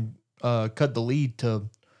and cut the lead to,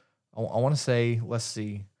 I want to say, let's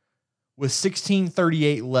see, with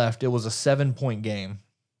 16:38 left, it was a 7-point game.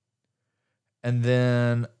 And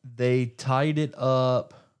then they tied it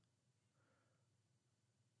up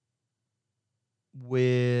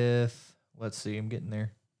with, let's see, I'm getting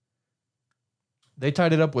there. They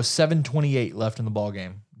tied it up with 7:28 left in the ball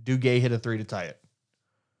game. Duguay hit a 3 to tie it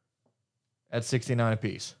at 69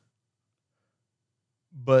 apiece.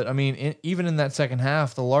 But I mean, even in that second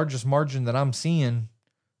half, the largest margin that I'm seeing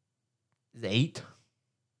is 8.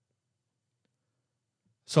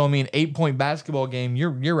 So I mean, 8-point basketball game,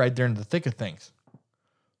 you're right there in the thick of things.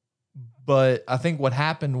 But I think what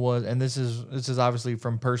happened was, and this is obviously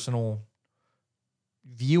from personal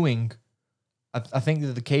viewing, I think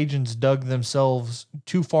that the Cajuns dug themselves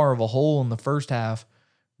too far of a hole in the first half,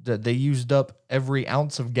 that they used up every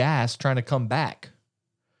ounce of gas trying to come back.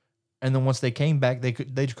 And then once they came back, they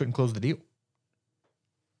just couldn't close the deal.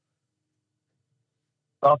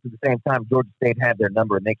 Also, at the same time, Georgia State had their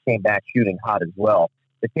number, and they came back shooting hot as well.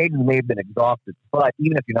 the Cajuns may have been exhausted, but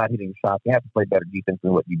even if you're not hitting shots, you have to play better defense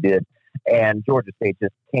than what you did. And Georgia State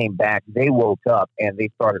just came back. They woke up and they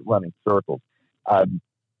started running circles.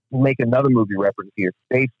 Make another movie reference here,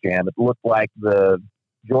 Space Jam. It looked like the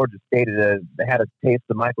Georgia State had a taste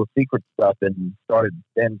of Michael Secret stuff and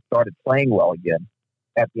started playing well again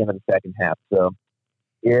at the end of the second half. So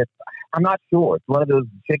I'm not sure. It's one of those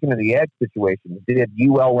chicken and the egg situations. Did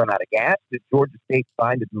UL run out of gas? Did Georgia State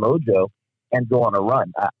find its mojo and go on a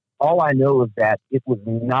run? All I know is that it was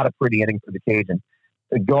not a pretty inning for the Cajuns.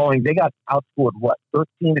 They got outscored, 13-2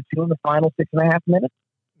 in the final 6.5 minutes?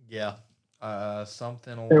 Yeah.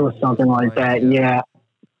 Something. It was something like that. Yeah.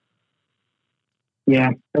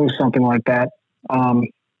 Yeah, it was something like that.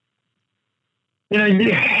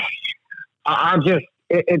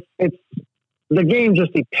 It's the game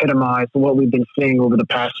just epitomized what we've been seeing over the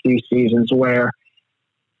past few seasons, where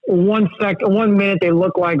 1 minute they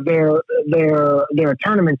look like they're a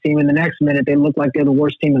tournament team, and the next minute they look like they're the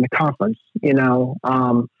worst team in the conference.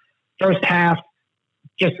 First half,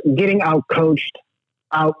 just getting outcoached,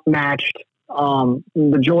 outmatched.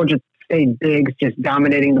 The Georgia State bigs just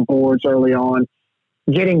dominating the boards early on,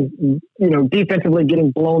 defensively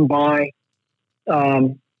getting blown by,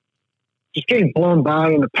 just getting blown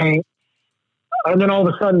by in the paint. And then all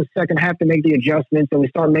of a sudden, the second half, to make the adjustments, and we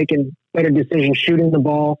start making better decisions shooting the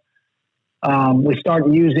ball. We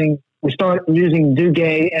start using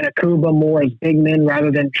Duguay and Akuba more as big men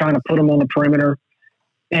rather than trying to put them on the perimeter,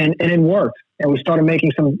 and it worked. And we started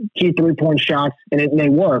making some key 3-point shots, and they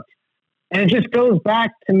worked. And it just goes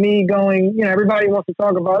back to me going, everybody wants to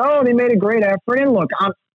talk about, they made a great effort. And look,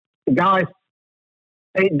 the guys,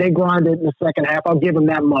 they grinded in the second half. I'll give them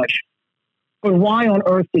that much. But why on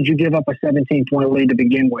earth did you give up a 17-point lead to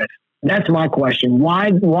begin with? That's my question.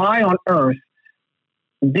 Why on earth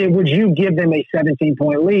would you give them a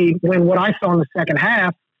 17-point lead when what I saw in the second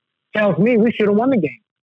half tells me we should have won the game?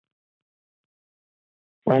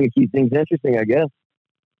 Trying to keep things interesting, I guess.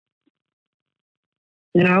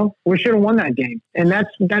 We should have won that game. And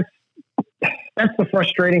that's the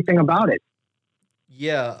frustrating thing about it.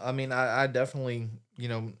 Yeah, I mean, I definitely,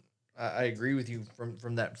 I agree with you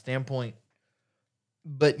from that standpoint.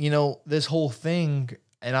 But, this whole thing,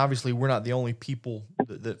 and obviously we're not the only people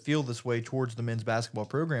that feel this way towards the men's basketball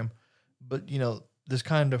program, but, this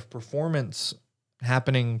kind of performance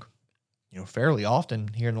happening, fairly often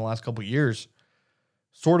here in the last couple of years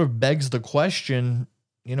sort of begs the question,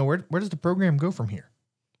 where does the program go from here?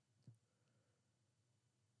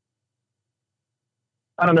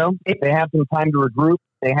 I don't know. They have some time to regroup.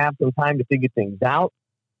 They have some time to figure things out.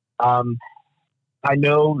 I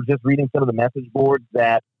know just reading some of the message boards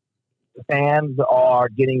that fans are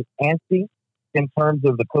getting antsy in terms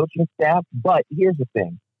of the coaching staff. But here's the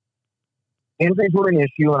thing. Injuries were an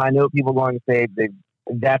issue, and I know people are going to say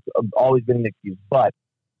that's always been an excuse. But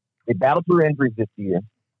they battled through injuries this year.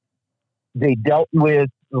 They dealt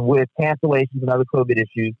with cancellations and other COVID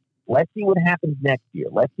issues. Let's see what happens next year.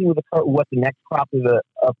 Let's see what the next crop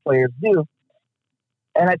of players do.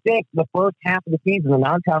 And I think the first half of the season, the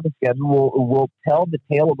non-conference schedule will tell the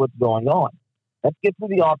tale of what's going on. Let's get through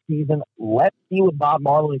the offseason. Let's see what Bob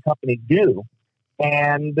Marlin and company do.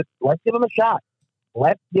 And let's give them a shot.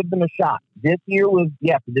 Let's give them a shot. This year was,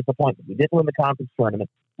 yes, a disappointment. We didn't win the conference tournament.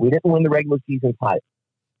 We didn't win the regular season title.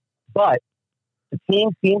 But the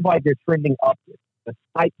team seems like they're trending upwards,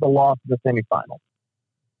 despite the loss of the semifinals.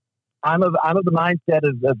 I'm of the mindset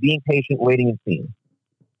of being patient, waiting, and seeing.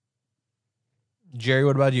 Jerry,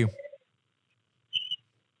 what about you?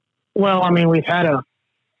 Well, I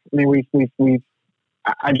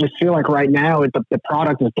just feel like right now the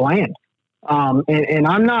product is bland. And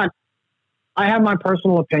I have my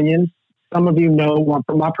personal opinions. Some of you know what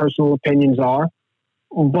my personal opinions are.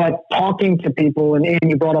 But talking to people, and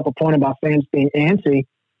you brought up a point about fans being antsy.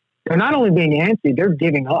 They're not only being antsy, they're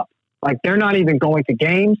giving up. Like, they're not even going to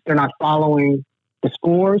games. They're not following the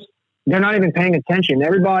scores. They're not even paying attention.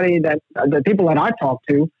 Everybody the people that I talk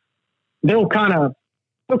to, they'll kind of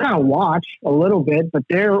watch a little bit, but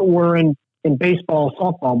we're in baseball,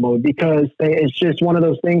 softball mode, because it's just one of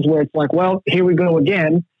those things where it's like, well, here we go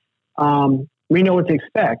again. We know what to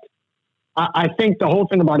expect. I think the whole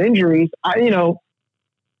thing about injuries,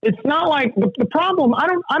 it's not like the problem. I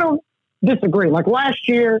don't disagree. Like last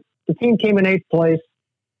year, the team came in 8th place,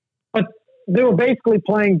 but they were basically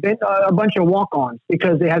playing a bunch of walk-ons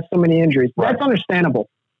because they had so many injuries. Right. That's understandable.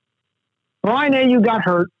 Brian Ayu got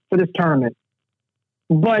hurt for this tournament.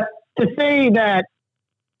 But to say that,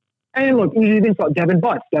 and look, you even saw Devin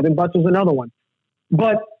Butts. Devin Butts was another one.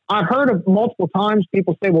 But I've heard of multiple times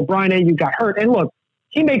people say, well, Brian Ayu got hurt. And look,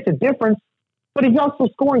 he makes a difference, but he's also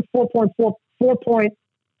scoring 4.4 point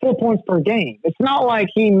 4 points per game. It's not like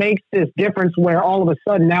he makes this difference where all of a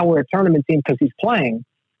sudden now we're a tournament team because he's playing.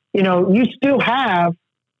 You know, you still have,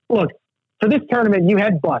 look, for this tournament, you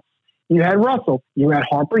had Butts, you had Russell, you had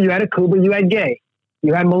Harper, you had Akuba, you had Gay,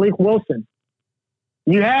 you had Malik Wilson.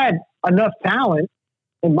 You had enough talent,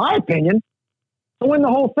 in my opinion, to win the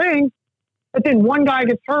whole thing. But then one guy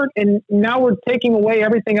gets hurt, and now we're taking away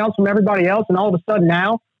everything else from everybody else. And all of a sudden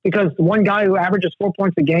now, because one guy who averages 4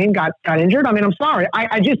 points a game got injured. I mean, I'm sorry.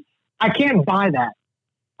 I can't buy that.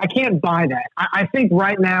 I can't buy that. I think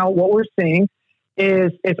right now what we're seeing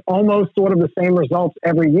is it's almost sort of the same results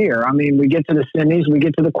every year. I mean, we get to the semis, we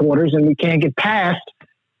get to the quarters, and we can't get past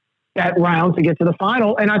that round to get to the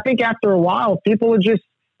final. And I think after a while, people are just,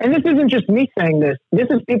 and this isn't just me saying this, this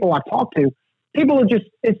is people I talk to. People are just,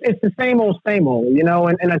 it's the same old, you know,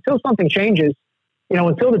 and until something changes, you know,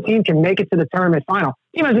 until the team can make it to the tournament final.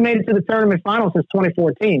 Team hasn't made it to the tournament final since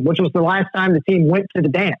 2014, which was the last time the team went to the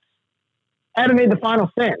dance. Haven't made the final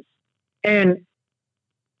since. And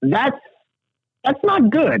that's not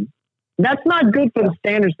good. That's not good for the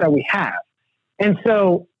standards that we have. And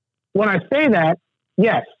so when I say that,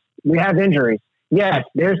 yes, we have injuries. Yes,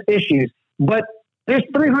 there's issues. But there's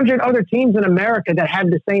 300 other teams in America that have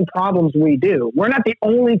the same problems we do. We're not the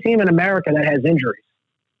only team in America that has injuries,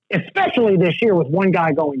 especially this year with one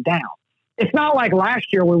guy going down. It's not like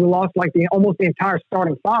last year where we lost like almost the entire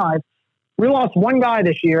starting five. We lost one guy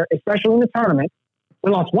this year, especially in the tournament.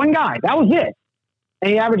 We lost one guy. That was it.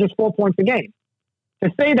 And he averages 4 points a game.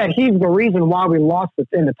 To say that he's the reason why we lost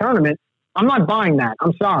in the tournament, I'm not buying that.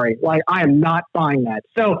 I'm sorry. Like, I am not buying that.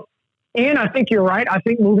 So, Ian, I think you're right. I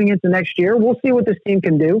think moving into next year, we'll see what this team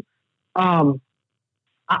can do. I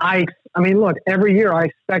mean, look, every year I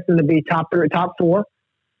expect them to be top four,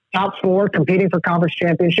 competing for conference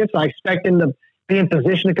championships. I expect them to be in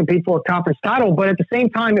position to compete for a conference title. But at the same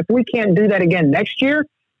time, if we can't do that again next year,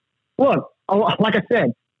 look, like I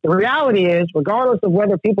said, the reality is, regardless of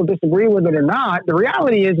whether people disagree with it or not, the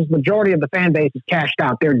reality is the majority of the fan base is cashed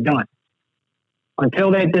out. They're done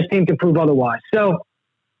until this team can prove otherwise. So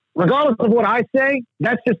regardless of what I say,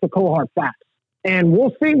 that's just the cold hard facts. And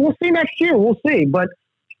we'll see. We'll see next year. We'll see. But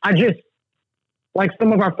I just, like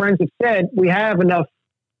some of our friends have said, we have enough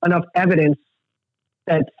evidence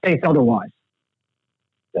that states otherwise.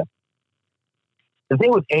 Yeah. The thing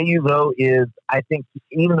with AU, though, is I think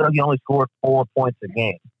even though he only scored 4 points a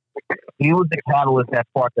game, he was the catalyst that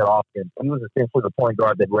sparked that offense. He was essentially the point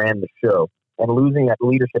guard that ran the show. And losing that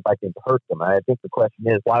leadership, I think, hurt them. I think the question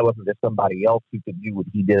is, why wasn't there somebody else who could do what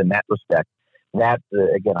he did in that respect? That,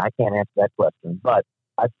 again, I can't answer that question. But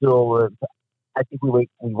I think we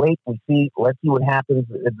wait, we see. Let's see what happens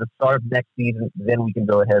at the start of next season. Then we can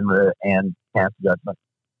go ahead and pass judgment.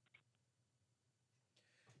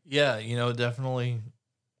 Yeah, you know, definitely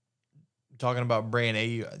talking about Brand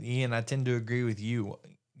A, Ian, I tend to agree with you.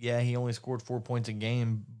 Yeah, he only scored 4 points a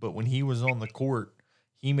game, but when he was on the court,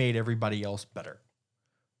 he made everybody else better,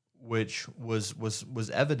 which was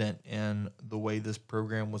evident in the way this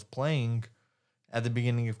program was playing at the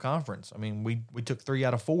beginning of conference. I mean, we took 3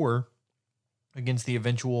 out of 4 against the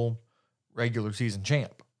eventual regular season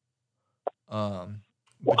champ. But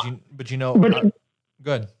you know,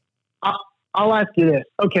 good. I'll ask you this.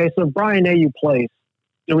 Okay, so if Brian AU plays,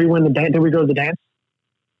 do we win the dance? Do we go to the dance?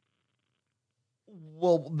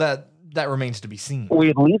 Well, that remains to be seen. We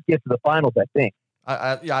at least get to the finals, I think.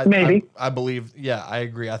 Maybe. I believe. Yeah, I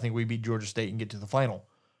agree. I think we beat Georgia State and get to the final.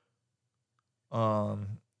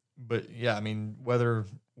 But yeah, I mean, whether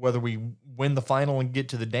we win the final and get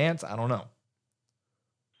to the dance, I don't know.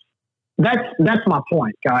 That's my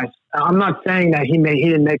point, guys. I'm not saying that he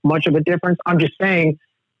didn't make much of a difference. I'm just saying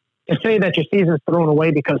to say that your season's thrown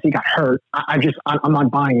away because he got hurt. I'm not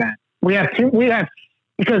buying that. We have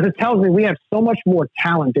because it tells me we have so much more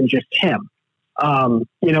talent than just him. You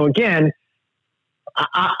know, again,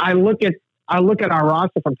 I look at our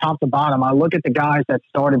roster from top to bottom. I look at the guys that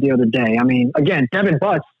started the other day. I mean, again, Devin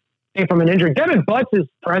Butts came from an injury. Devin Butts'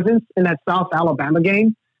 presence in that South Alabama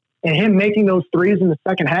game and him making those threes in the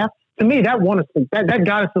second half, to me, that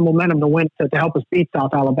got us the momentum to win to help us beat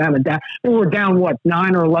South Alabama. We were down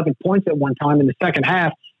 9 or 11 points at one time in the second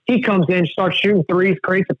half. He comes in, starts shooting threes,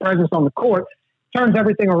 creates a presence on the court, turns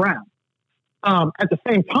everything around. At the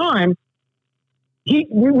same time,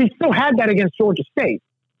 we still had that against Georgia State.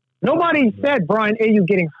 Nobody said Brian AU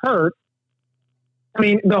getting hurt. I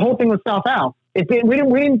mean, the whole thing was South Al. We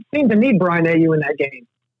didn't seem to need Brian AU in that game.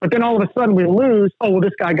 But then all of a sudden we lose. Oh, well,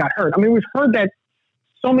 this guy got hurt. I mean, we've heard that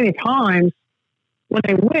so many times. When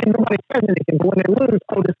they win, nobody says anything. But when they lose,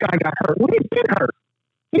 oh, this guy got hurt. Well, he's been hurt.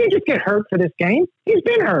 He didn't just get hurt for this game. He's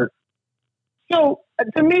been hurt. So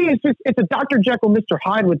to me, it's a Dr. Jekyll, Mr.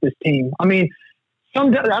 Hyde with this team. I mean,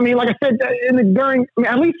 like I said,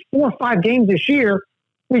 at least 4 or 5 games this year,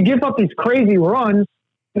 we give up these crazy runs.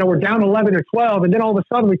 We're down 11 or 12, and then all of a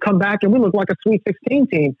sudden we come back and we look like a Sweet 16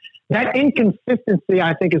 team. That inconsistency,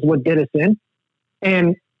 I think, is what did us in.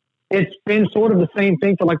 And it's been sort of the same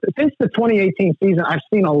thing for since the 2018 season. I've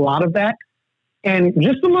seen a lot of that. And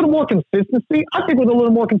just a little more consistency. I think with a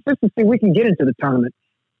little more consistency, we can get into the tournament.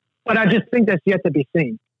 But I just think that's yet to be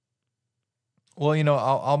seen. Well,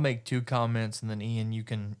 I'll make 2 comments, and then Ian, you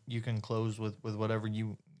can close with whatever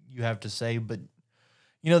you have to say. But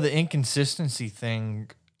the inconsistency thing,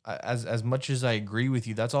 as much as I agree with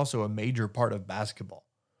you, that's also a major part of basketball.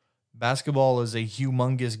 Basketball is a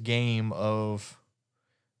humongous game of,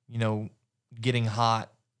 getting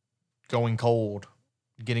hot, going cold,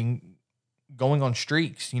 going on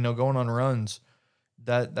streaks, going on runs.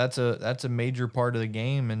 That's a major part of the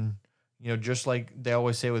game. And, just like they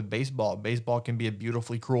always say with baseball can be a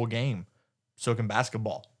beautifully cruel game. So can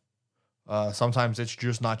basketball. Sometimes it's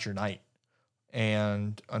just not your night.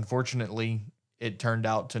 And unfortunately, it turned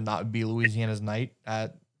out to not be Louisiana's night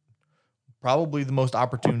at probably the most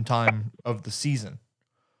opportune time of the season.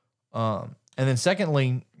 And then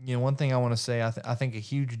secondly, one thing I want to say, I think a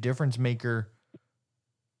huge difference maker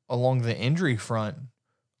along the injury front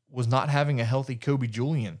was not having a healthy Kobe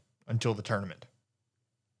Julian until the tournament.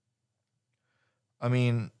 I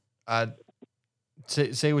mean, I'd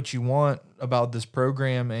say what you want about this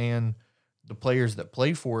program and the players that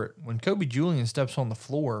play for it. When Kobe Julian steps on the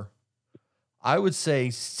floor, I would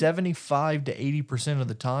say 75 to 80% of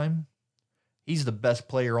the time, he's the best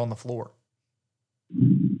player on the floor.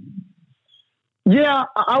 Yeah,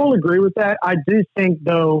 I will agree with that. I do think,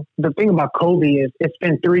 though, the thing about Kobe is it's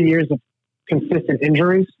been 3 years of consistent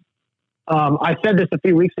injuries. I said this a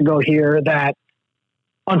few weeks ago here that,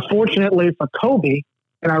 unfortunately for Kobe,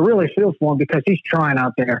 and I really feel for him because he's trying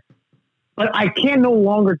out there, but I can no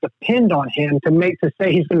longer depend on him to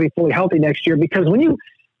say he's going to be fully healthy next year, because when you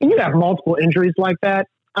have multiple injuries like that,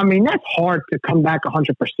 I mean, that's hard to come back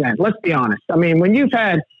 100%. Let's be honest. I mean, when you've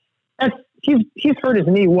had he's hurt his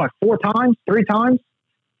knee, 4 times, 3 times?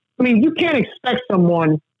 I mean, you can't expect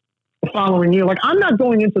someone the following year. Like, I'm not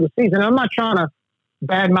going into the season, I'm not trying to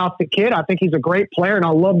badmouth the kid. I think he's a great player, and I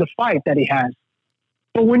love the fight that he has.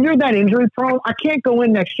 But when you're that injury prone, I can't go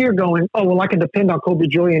in next year going, oh, well, I can depend on Kobe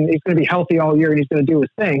Julian. He's going to be healthy all year and he's going to do his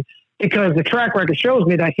thing, because the track record shows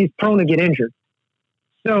me that he's prone to get injured.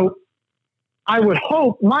 So I would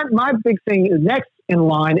hope, my big thing next in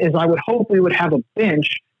line is I would hope we would have a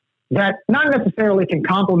bench that not necessarily can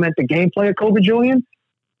complement the gameplay of Kobe Julian,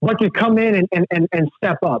 but can come in and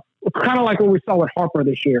step up. Kind of like what we saw with Harper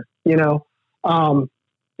this year, and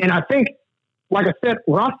I think, like I said,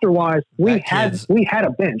 roster-wise, we had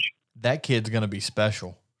a bench. That kid's going to be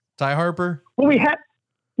special. Ty Harper? Well, we had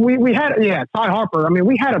Ty Harper. I mean,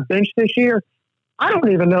 we had a bench this year. I don't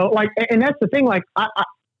even know, and that's the thing. We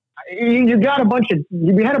had a bunch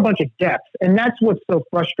of depth, and that's what's so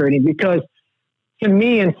frustrating, because to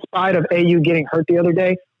me, in spite of AU getting hurt the other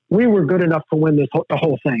day, we were good enough to win the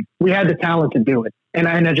whole thing. We had the talent to do it, and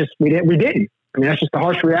we didn't. I mean, that's just the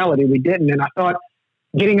harsh reality. We didn't, and I thought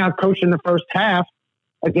getting out coached in the first half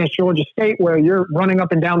against Georgia State, where you're running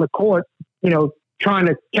up and down the court, trying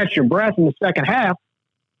to catch your breath in the second half,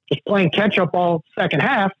 just playing catch up all second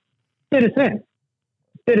half, did us in.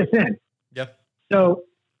 Yep. So,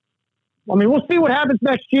 I mean, we'll see what happens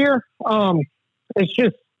next year. It's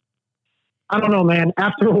just, I don't know, man.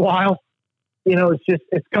 After a while,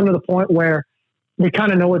 it's come to the point where we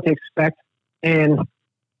kind of know what to expect, and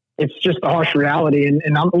it's just the harsh reality. And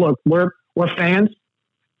look, we're fans,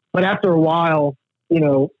 but after a while,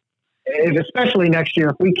 especially next year,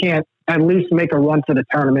 if we can't at least make a run to the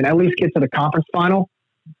tournament, at least get to the conference final,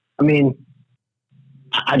 I mean,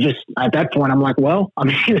 at that point, I'm like, well, I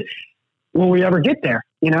mean, will we ever get there?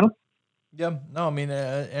 Yeah, no, I mean,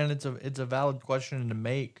 and it's a valid question to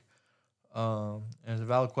make. And it's a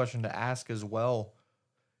valid question to ask as well.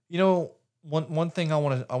 One thing I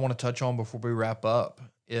want to touch on before we wrap up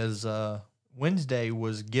is Wednesday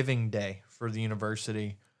was Giving Day for the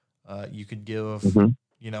university. You could give,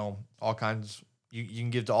 all kinds. You can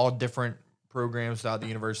give to all different programs throughout the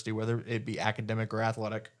university, whether it be academic or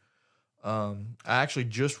athletic. I actually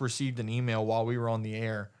just received an email while we were on the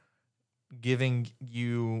air giving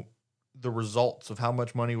you the results of how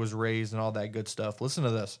much money was raised and all that good stuff. Listen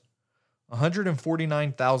to this.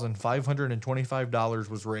 $149,525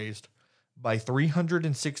 was raised by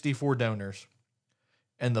 364 donors,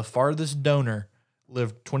 and the farthest donor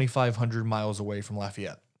lived 2,500 miles away from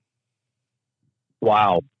Lafayette.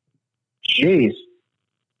 Wow. Jeez.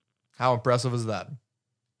 How impressive is that?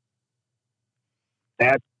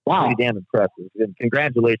 That's pretty damn impressive. And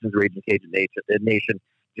congratulations, Raging Cajun Nation.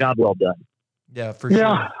 Job well done. Yeah, for sure.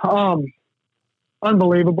 Yeah,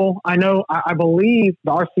 unbelievable. I know. I believe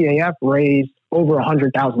the RCAF raised over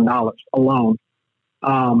 $100,000 alone.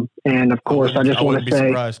 And of course, I just want to say,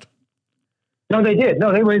 surprised. No, they did.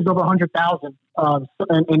 No, they raised over $100,000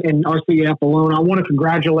 in RCAF alone. I want to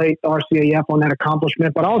congratulate the RCAF on that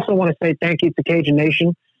accomplishment, but I also want to say thank you to Cajun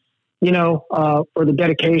Nation, for the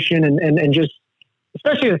dedication and just,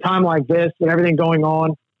 especially at a time like this with everything going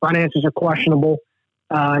on, finances are questionable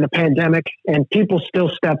in a pandemic, and people still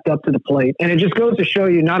stepped up to the plate. And it just goes to show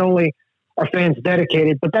you not only are fans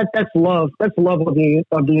dedicated, but that's love. That's love of the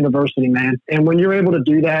university, man. And when you're able to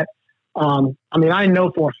do that, I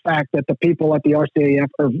know for a fact that the people at the RCAF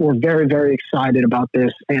were very, very excited about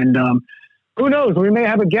this. And who knows? We may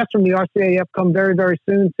have a guest from the RCAF come very, very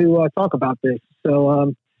soon to talk about this.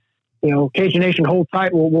 So, Cajun Nation, hold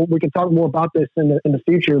tight. We can talk more about this in the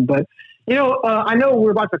future. But, I know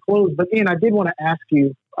we're about to close, but Ian, I did want to ask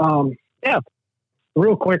you,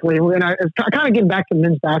 real quickly, and I kind of getting back to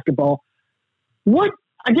men's basketball. What,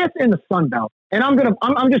 I guess, in the Sun Belt, and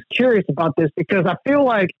I'm just curious about this because I feel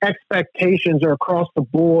like expectations are across the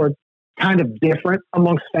board kind of different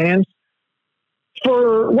amongst fans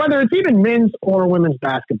for whether it's even men's or women's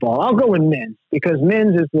basketball. I'll go with men's because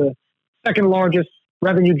men's is the second largest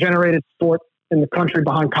revenue generated sport in the country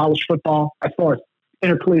behind college football as far as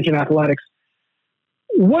intercollegiate athletics.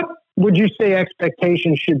 What would you say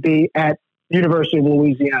expectations should be at University of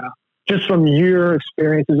Louisiana, just from your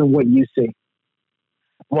experiences and what you see?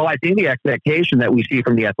 Well, I think the expectation that we see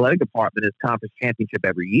from the athletic department is conference championship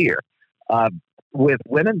every year. With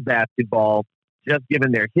women's basketball, just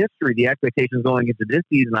given their history, the expectations going into this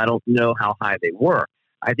season, I don't know how high they were.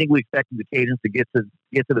 I think we expected the Cajuns to get to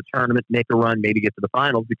the tournament, make a run, maybe get to the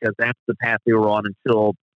finals, because that's the path they were on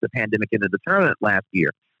until the pandemic ended the tournament last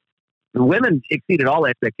year. The women exceeded all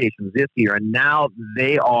expectations this year, and now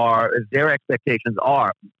their expectations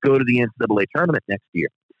are go to the NCAA tournament next year.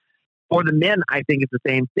 For the men, I think it's the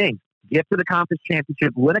same thing. Get to the conference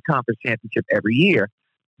championship, win a conference championship every year,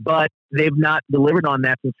 but they've not delivered on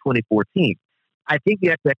that since 2014. I think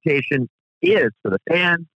the expectation is for the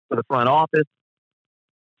fans, for the front office,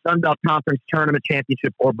 Sun Belt Conference tournament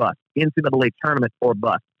championship or bust, NCAA tournament or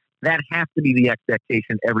bust. That has to be the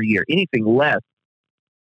expectation every year. Anything less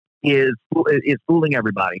is fooling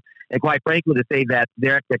everybody. And quite frankly, to say that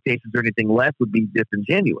their expectations are anything less would be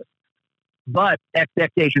disingenuous. But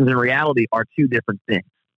expectations and reality are two different things.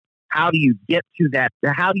 How do you get to that?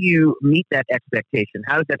 How do you meet that expectation?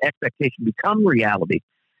 How does that expectation become reality?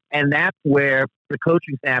 And that's where the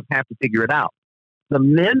coaching staff have to figure it out. The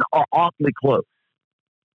men are awfully close.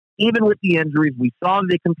 Even with the injuries, we saw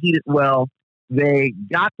they competed well. They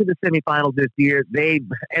got to the semifinals this year. They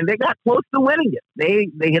got close to winning it.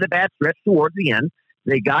 They hit a bad stretch towards the end.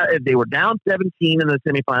 They were down 17 in the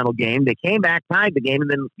semifinal game. They came back, tied the game, and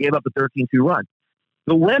then gave up a 13-2 run.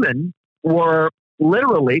 The women were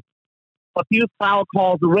literally a few foul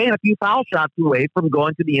calls away and a few foul shots away from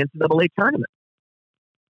going to the NCAA tournament.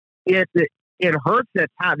 It hurts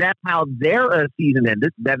that's how their season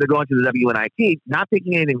ended, that they're going to the WNIT, not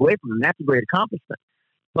taking anything away from them. That's a great accomplishment.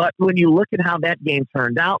 But when you look at how that game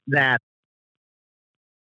turned out, that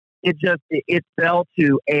it fell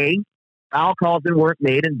to A, foul calls that weren't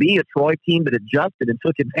made, and B, a Troy team that adjusted and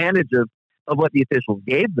took advantage of what the officials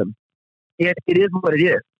gave them. It is what it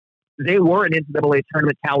is. They were an NCAA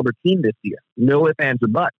tournament caliber team this year. No ifs, ands, or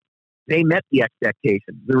buts. They met the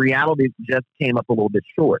expectations. The reality just came up a little bit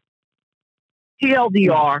short.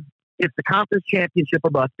 TLDR, it's the conference championship or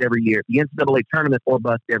bust every year, the NCAA tournament or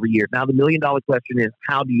bust every year. Now, the million-dollar question is,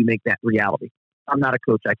 how do you make that reality? I'm not a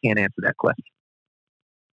coach. I can't answer that question.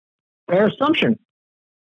 Fair assumption.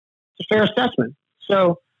 It's a fair assessment.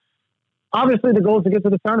 So, obviously, the goal is to get to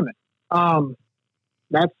the tournament.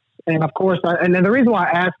 And of course, and then the reason why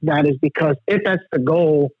I ask that is because if that's the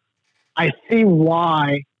goal, I see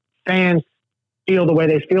why fans feel the way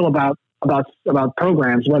they feel about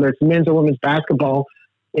programs, whether it's men's or women's basketball.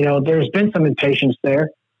 There's been some impatience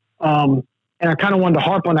there. And I kind of wanted to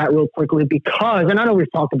harp on that real quickly because, and I know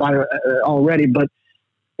we've talked about it already, but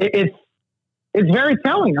it's very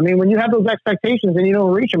telling. I mean, when you have those expectations and you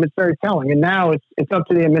don't reach them, it's very telling. And now it's up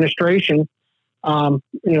to the administration,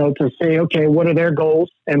 to say, okay, what are their goals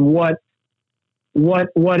and what have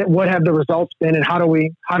the results been, and how do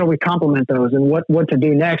we complement those, and what to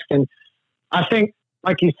do next. And I think,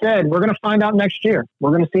 like you said, we're going to find out next year. We're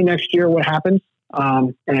going to see next year what happens.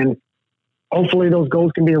 And hopefully those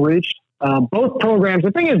goals can be reached. Both programs, the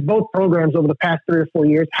thing is, both programs over the past 3 or 4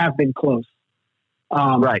 years have been close.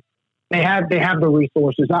 Right. They have the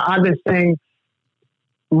resources. I've been saying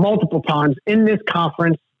multiple times in this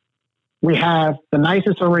conference. We have the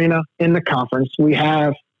nicest arena in the conference. We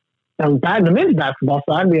have the men's basketball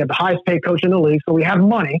side. We have the highest paid coach in the league. So we have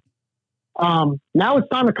money. Now it's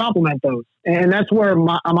time to complement those. And that's where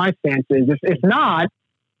my stance is. If not,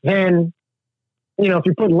 then, if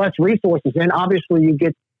you put less resources in, obviously you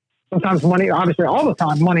get sometimes money, obviously all the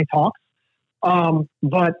time money talks.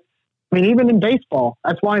 But I mean, even in baseball,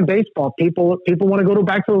 that's why in baseball, people want to go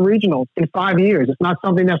back to a regional in 5 years. It's not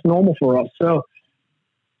something that's normal for us. So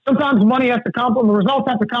sometimes money has to complement, the results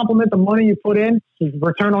have to complement the money you put in.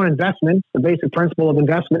 Return on investment, the basic principle of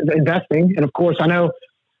investing. And of course, I know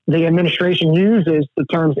the administration uses the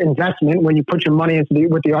terms investment when you put your money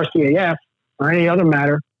with the RCAF or any other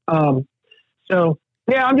matter. So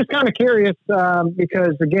yeah, I'm just kind of curious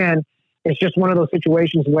because again, it's just one of those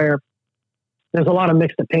situations where there's a lot of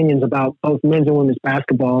mixed opinions about both men's and women's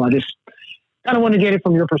basketball. I just kind of want to get it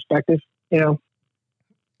from your perspective, Yeah,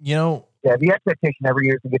 the expectation every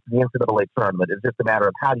year is to get to the NCAA tournament. It's just a matter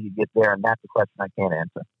of how do you get there, and that's the question I can't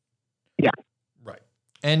answer. Yeah. Right.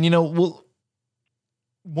 And,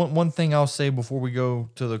 one thing I'll say before we go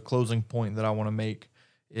to the closing point that I want to make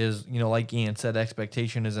is, like Ian said,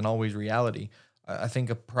 expectation isn't always reality. I think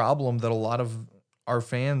a problem that a lot of our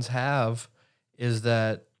fans have is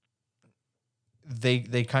that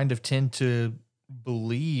they kind of tend to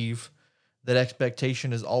believe that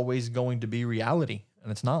expectation is always going to be reality,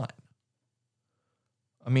 and it's not.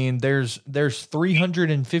 I mean, there's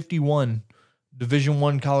 351 Division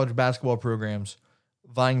I college basketball programs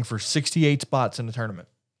vying for 68 spots in the tournament.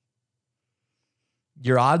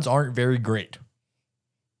 Your odds aren't very great,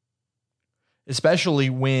 especially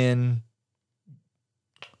when,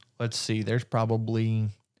 let's see, there's probably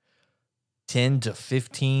 10 to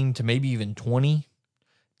 15 to maybe even 20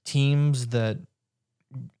 teams that,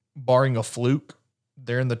 barring a fluke,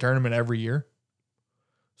 they're in the tournament every year.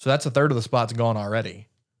 So that's a third of the spots gone already.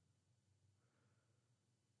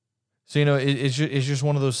 So, it's just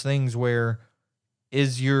one of those things where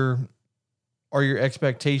are your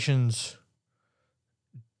expectations,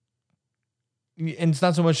 and it's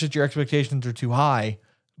not so much that your expectations are too high,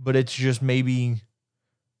 but it's just maybe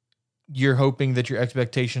you're hoping that your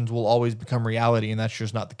expectations will always become reality, and that's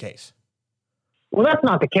just not the case. Well, that's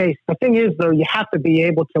not the case. The thing is, though, you have to be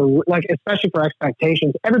able to, especially for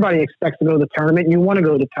expectations, everybody expects to go to the tournament. You want to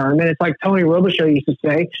go to the tournament. It's like Tony Robichaux used to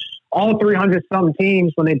say, all 300-some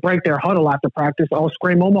teams, when they break their huddle after practice, all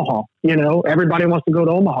scream Omaha. Everybody wants to go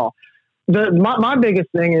to Omaha. My biggest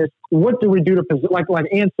thing is, what do we do to, like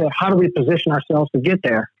Ian said, how do we position ourselves to get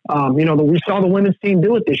there? We saw the women's team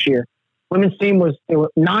do it this year. Women's team they were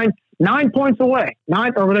 9 points away.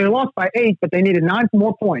 They lost by 8, but they needed 9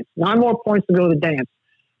 more points. 9 more points to go to the dance.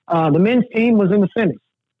 The men's team was in the semis.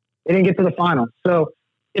 They didn't get to the final. So,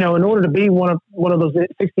 in order to be one of those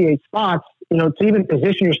 68 spots, to even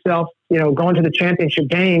position yourself, going to the championship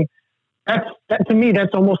game, that to me,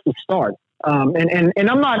 that's almost the start. And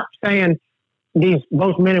I'm not saying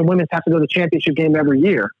both men and women have to go to the championship game every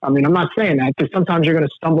year. I mean, I'm not saying that, because sometimes you're going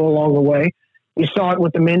to stumble along the way. You saw it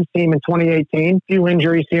with the men's team in 2018, few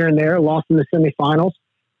injuries here and there, lost in the semifinals.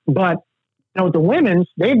 But, with the women's,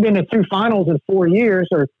 they've been to 2 finals in 4 years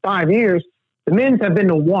or 5 years. The men's have been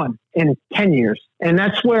to 1 in 10 years. And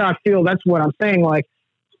that's where I feel, that's what I'm saying,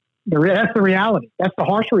 that's the reality. That's the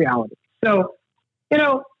harsh reality. So,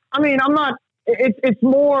 I'm not, it's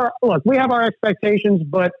more, look, we have our expectations,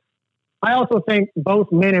 but I also think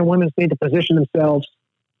both men and women need to position themselves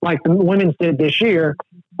like the women's did this year.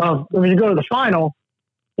 When you go to the final,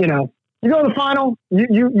 you've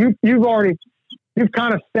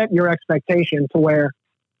kind of set your expectation to where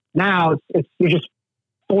now you're just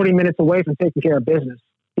 40 minutes away from taking care of business.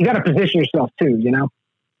 You got to position yourself too,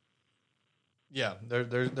 Yeah,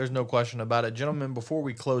 there's no question about it. Gentlemen, before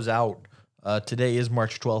we close out, today is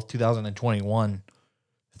March 12th, 2021.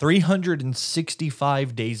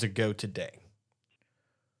 365 days ago today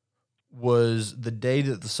was the day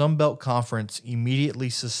that the Sun Belt Conference immediately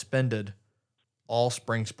suspended all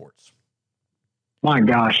spring sports. My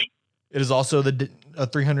gosh. It is also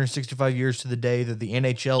 365 years to the day that the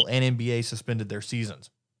NHL and NBA suspended their seasons.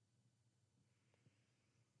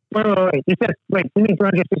 Wait. You mean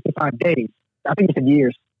 365 days. I think you said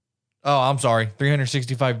years. Oh, I'm sorry.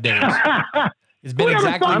 365 days. It's been Whoever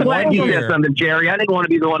exactly thought 1 You year. said something, Jerry. I didn't want to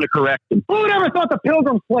be the one to correct him. Who would ever thought the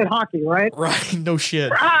Pilgrims played hockey, right? Right. No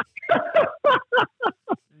shit.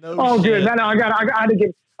 No Oh, shit. dude. No, I had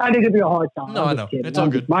to give you a hard time. No, I know. It's all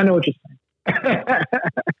good. I know what you're saying.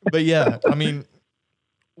 But yeah, I mean,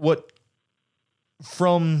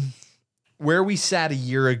 from where we sat a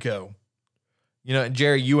year ago,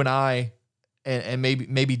 Jerry, you and I and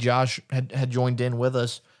maybe Josh had joined in with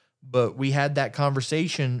us, but we had that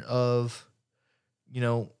conversation of,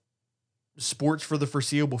 sports for the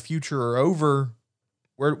foreseeable future are over.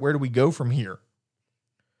 Where do we go from here?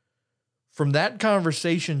 From that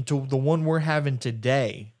conversation to the one we're having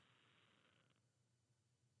today,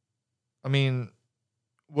 I mean,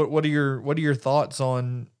 what are your thoughts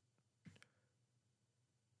on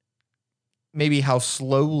maybe how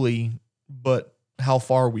slowly, but how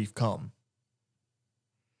far we've come?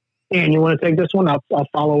 And you want to take this one? I'll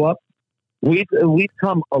follow up. We've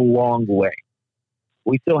come a long way.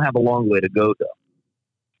 We still have a long way to go, though.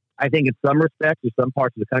 I think in some respects, there's some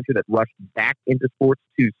parts of the country that rushed back into sports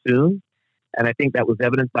too soon. And I think that was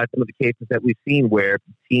evidenced by some of the cases that we've seen where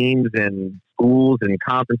teams and schools and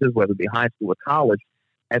conferences, whether it be high school or college,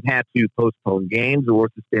 have had to postpone games or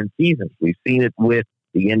suspend seasons. We've seen it with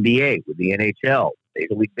the NBA, with the NHL,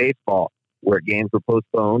 Major League Baseball, where games were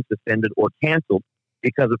postponed, suspended, or canceled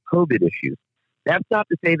because of COVID issues. That's not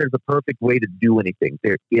to say there's a perfect way to do anything.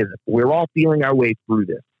 There isn't. We're all feeling our way through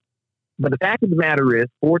this. But the fact of the matter is,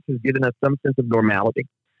 sports has given us some sense of normality,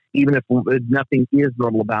 even if nothing is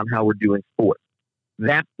normal about how we're doing sports.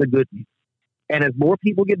 That's the good news. And as more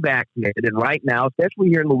people get vaccinated, and right now, especially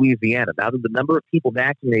here in Louisiana, now that the number of people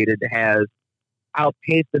vaccinated has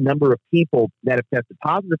outpaced the number of people that have tested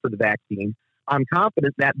positive for the vaccine, I'm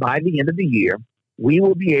confident that by the end of the year, we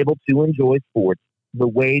will be able to enjoy sports the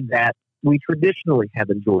way that we traditionally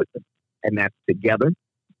have enjoyed them. And that's together,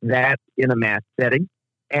 that's in a mass setting,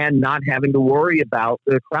 and not having to worry about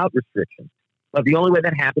the crowd restrictions. But the only way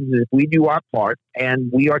that happens is if we do our part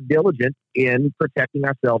and we are diligent in protecting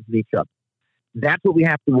ourselves and each other. That's what we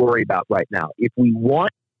have to worry about right now. If we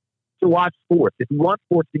want to watch sports, if we want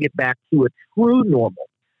sports to get back to a true normal,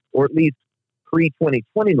 or at least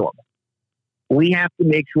pre-2020 normal, we have to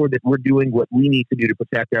make sure that we're doing what we need to do to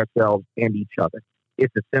protect ourselves and each other.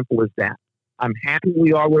 It's as simple as that. I'm happy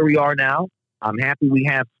we are where we are now. I'm happy we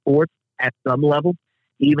have sports at some level,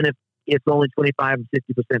 even if it's only 25 or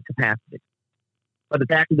 50% capacity. But the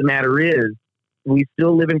fact of the matter is, we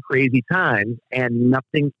still live in crazy times, and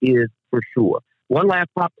nothing is for sure. One last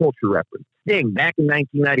pop culture reference. Sting, back in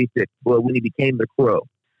 1996, when he became the Crow,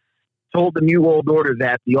 told the New World Order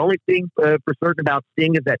that the only thing for certain about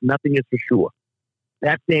Sting is that nothing is for sure.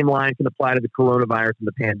 That same line can apply to the coronavirus and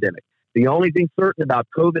the pandemic. The only thing certain about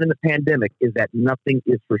COVID and the pandemic is that nothing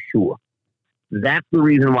is for sure. That's the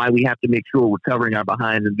reason why we have to make sure we're covering our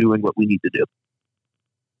behinds and doing what we need to do.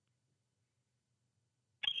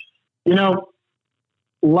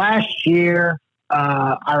 Last year,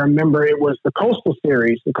 I remember it was the Coastal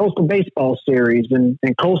Series, the Coastal Baseball Series, and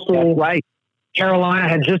Coastal Carolina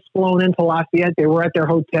had just flown into Lafayette. They were at their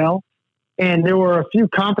hotel, and there were a few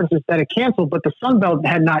conferences that had canceled, but the Sun Belt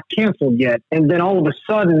had not canceled yet. And then all of a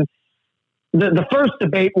sudden, the first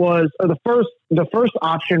debate was, or the first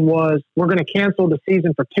option was, we're going to cancel the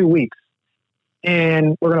season for 2 weeks,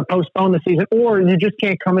 and we're going to postpone the season, or you just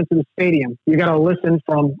can't come into the stadium. You got to listen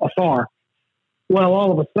from afar. Well,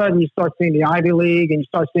 all of a sudden, you start seeing the Ivy League, and you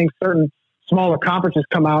start seeing certain smaller conferences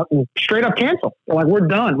come out and straight up cancel. They're like, we're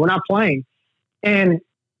done. We're not playing. And,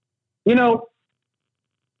 it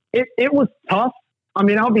was tough. I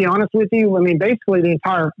mean, I'll be honest with you. I mean, basically the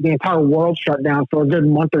entire world shut down for a good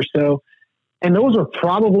month or so. And those are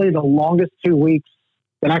probably the longest 2 weeks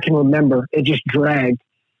that I can remember. It just dragged.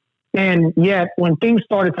 And yet, when things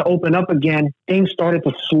started to open up again, things started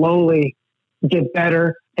to slowly get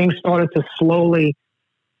better. Things started to slowly,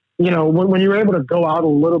 when you were able to go out a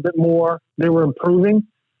little bit more, they were improving.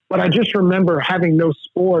 But I just remember having no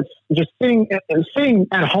sports, just sitting at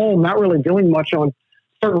home, not really doing much on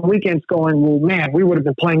certain weekends, going, well, man, we would have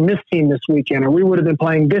been playing this team this weekend, or we would have been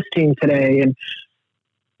playing this team today. And,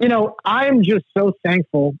 I am just so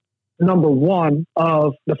thankful, number one,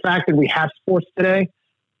 of the fact that we have sports today.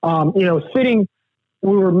 I was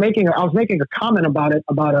making a comment about it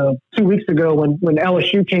 2 weeks ago when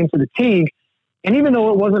LSU came to the Teague. And even though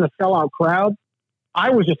it wasn't a sellout crowd, I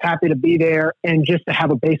was just happy to be there and just to have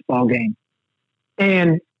a baseball game.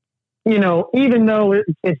 And, even though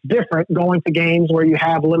it's different going to games where you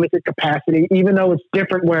have limited capacity, even though it's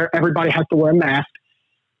different where everybody has to wear a mask,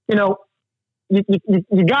 you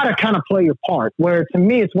got to kind of play your part. Where to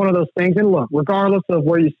me, it's one of those things. And look, regardless of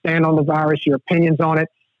where you stand on the virus, your opinions on it,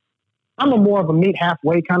 I'm more of a meet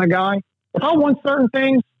halfway kind of guy. If I want certain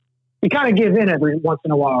things, you kind of give in every once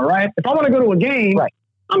in a while, right? If I want to go to a game, right,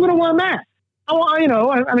 I'm going to wear a mask.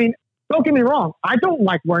 I mean, don't get me wrong. I don't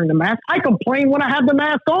like wearing the mask. I complain when I have the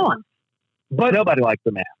mask on. But nobody likes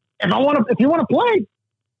the mask. If you want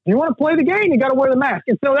to play the game, you got to wear the mask.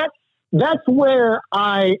 And so that's where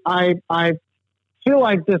I feel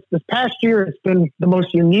like this past year, it's been the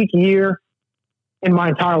most unique year in my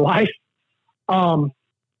entire life. And,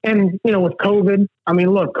 with COVID, I mean,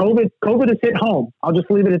 look, COVID has hit home. I'll just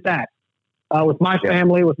leave it at that. With my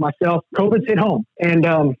family, with myself, COVID's hit home. And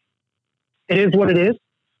it is what it is.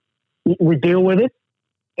 We deal with it.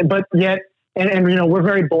 But yet, and we're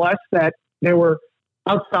very blessed that there were,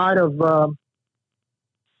 outside of a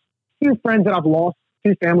few friends that I've lost,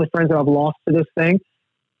 few family friends that I've lost to this thing,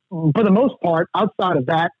 for the most part, outside of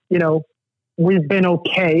that, we've been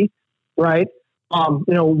okay, right?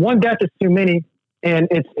 One death is too many, and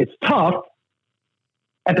it's tough.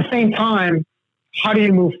 At the same time, how do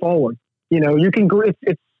you move forward? You can grieve.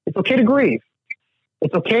 It's okay to grieve.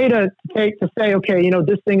 It's okay to say, okay,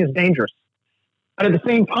 this thing is dangerous. But at the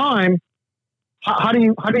same time, how do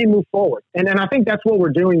you move forward? And I think that's what we're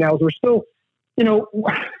doing now. Is we're still,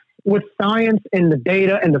 with science and the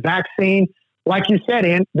data and the vaccine, like you said,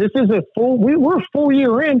 Ann, this is we're a full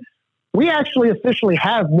year in. We actually officially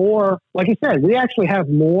have more, like you said, we actually have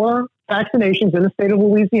more vaccinations in the state of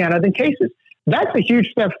Louisiana than cases. That's a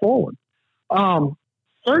huge step forward.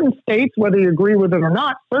 Certain states, whether you agree with it or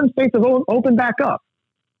not, certain states have opened back up.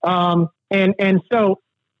 And so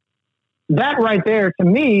that right there to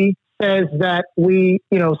me says that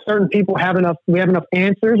certain people we have enough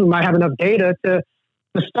answers. We might have enough data to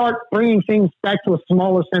start bringing things back to a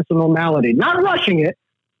smaller sense of normality, not rushing it,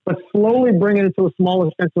 but slowly bringing it to a smaller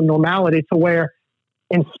sense of normality to where,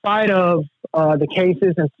 in spite of the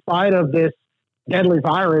cases, in spite of this deadly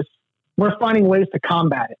virus, we're finding ways to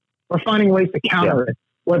combat it. We're finding ways to counter it,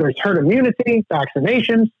 whether it's herd immunity,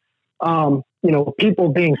 vaccinations, people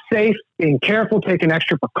being safe, being careful, taking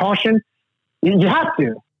extra precaution. You have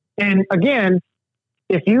to. And again,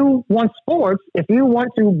 if you want sports, if you want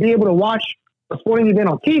to be able to watch a sporting event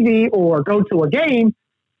on TV or go to a game,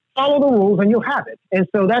 follow the rules and you'll have it. And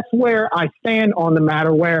so that's where I stand on the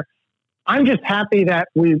matter, where I'm just happy that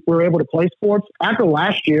we were able to play sports. After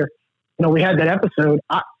last year, we had that episode,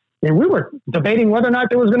 and we were debating whether or not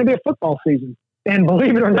there was going to be a football season. And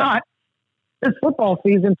believe it or not, this football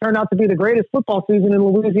season turned out to be the greatest football season in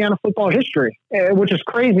Louisiana football history, which is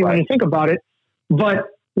crazy when you think about it. But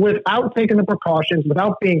without taking the precautions,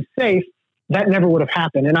 without being safe, that never would have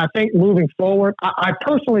happened. And I think moving forward, I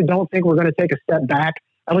personally don't think we're going to take a step back.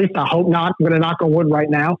 At least I hope not. I'm going to knock on wood right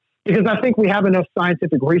now, because I think we have enough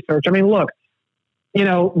scientific research. I mean, look,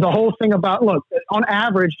 the whole thing about, on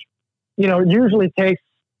average, it usually takes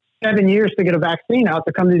 7 years to get a vaccine out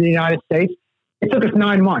to come to the United States. It took us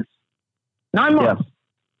 9 months. 9 months.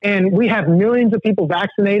 Yeah. And we have millions of people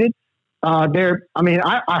vaccinated. I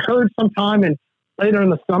heard sometime later in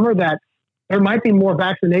the summer that there might be more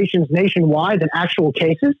vaccinations nationwide than actual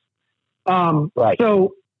cases. Right.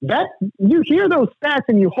 So that you hear those stats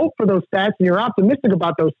and you hope for those stats and you're optimistic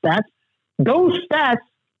about those stats. Those stats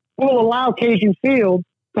will allow Cajun Field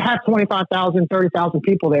to have 25,000, 30,000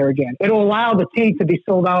 people there again. It'll allow the T to be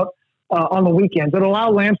sold out on the weekends. It'll allow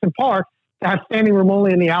Lamson Park to have standing room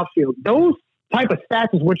only in the outfield. Those type of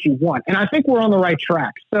stats is what you want. And I think we're on the right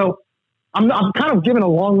track. So I'm kind of giving a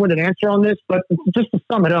long-winded answer on this, but just to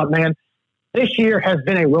sum it up, man, this year has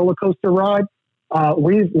been a roller coaster ride.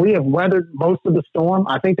 We have weathered most of the storm.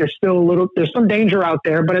 I think there's some danger out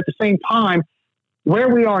there, but at the same time, where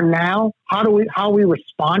we are now, how we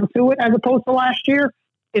respond to it as opposed to last year,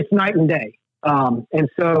 it's night and day. And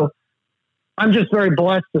so I'm just very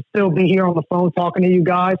blessed to still be here on the phone talking to you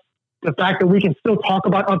guys. The fact that we can still talk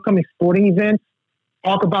about upcoming sporting events,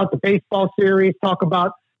 talk about the baseball series, talk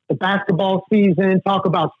about the basketball season, talk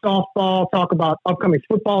about softball, talk about upcoming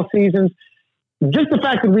football seasons. Just the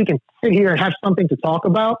fact that we can sit here and have something to talk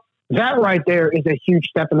about, that right there is a huge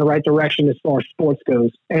step in the right direction as far as sports goes.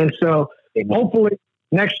 And so hopefully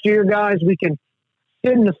next year, guys, we can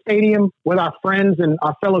sit in the stadium with our friends and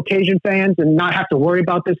our fellow Cajun fans and not have to worry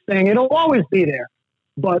about this thing. It'll always be there,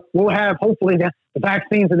 but we'll have hopefully the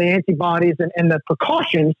vaccines and the antibodies and the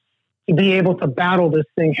precautions to be able to battle this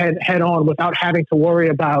thing head on without having to worry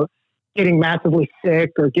about getting massively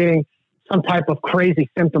sick or getting some type of crazy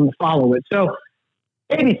symptom to follow it. So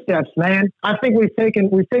baby steps, man. I think we've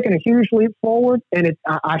taken a huge leap forward, and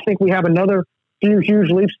I think we have another few huge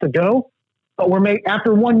leaps to go. But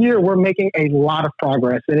after 1 year, we're making a lot of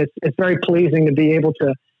progress, and it's very pleasing to be able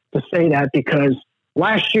to say that, because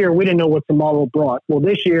last year we didn't know what tomorrow brought. Well,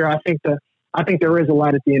 this year I think there is a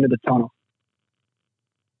light at the end of the tunnel.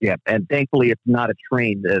 Yeah, and thankfully it's not a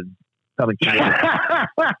train that's coming.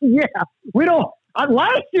 Yeah, we don't.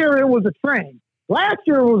 Last year it was a train. Last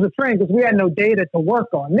year it was a train because we had no data to work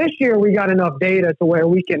on. This year we got enough data to where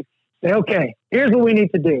we can say, okay, here's what we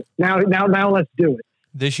need to do. Now let's do it.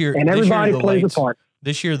 This year, and everybody plays a part.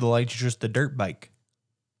 This year, the light's just the dirt bike.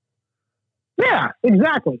 Yeah,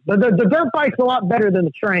 exactly. The dirt bike's a lot better than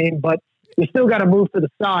the train, but you still got to move to the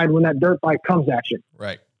side when that dirt bike comes at you.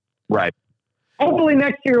 Right. Right. Hopefully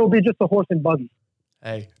next year it'll be just a horse and buggy.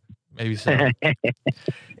 Hey, maybe so.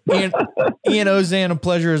 Ian Ozan, a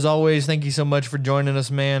pleasure as always. Thank you so much for joining us,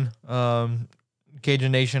 man.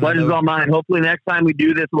 Cajun Nation. Pleasure's all mine. Hopefully next time we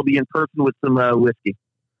do this, we'll be in person with some whiskey.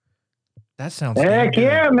 That sounds heck good.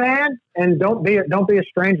 yeah, man! And don't be a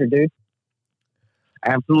stranger, dude.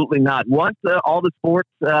 Absolutely not. Once all the sports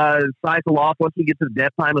cycle off, once we get to the dead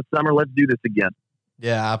time of summer, let's do this again.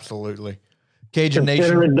 Yeah, absolutely. Cajun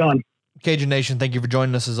Consider Nation. it done. Cajun Nation, thank you for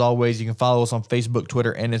joining us as always. You can follow us on Facebook,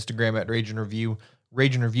 Twitter, and Instagram at Raging Review,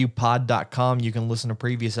 RagingReviewPod.com. You can listen to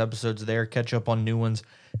previous episodes there, catch up on new ones,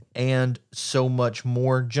 and so much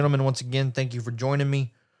more. Gentlemen, once again, thank you for joining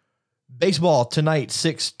me. Baseball tonight,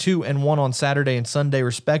 6, 2, and 1 on Saturday and Sunday,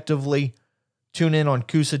 respectively. Tune in on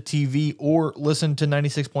Coosa TV or listen to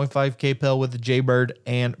 96.5 KPEL with Jay-Bird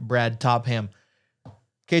and Brad Topham.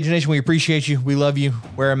 Cajun Nation, we appreciate you. We love you.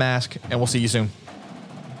 Wear a mask, and we'll see you soon.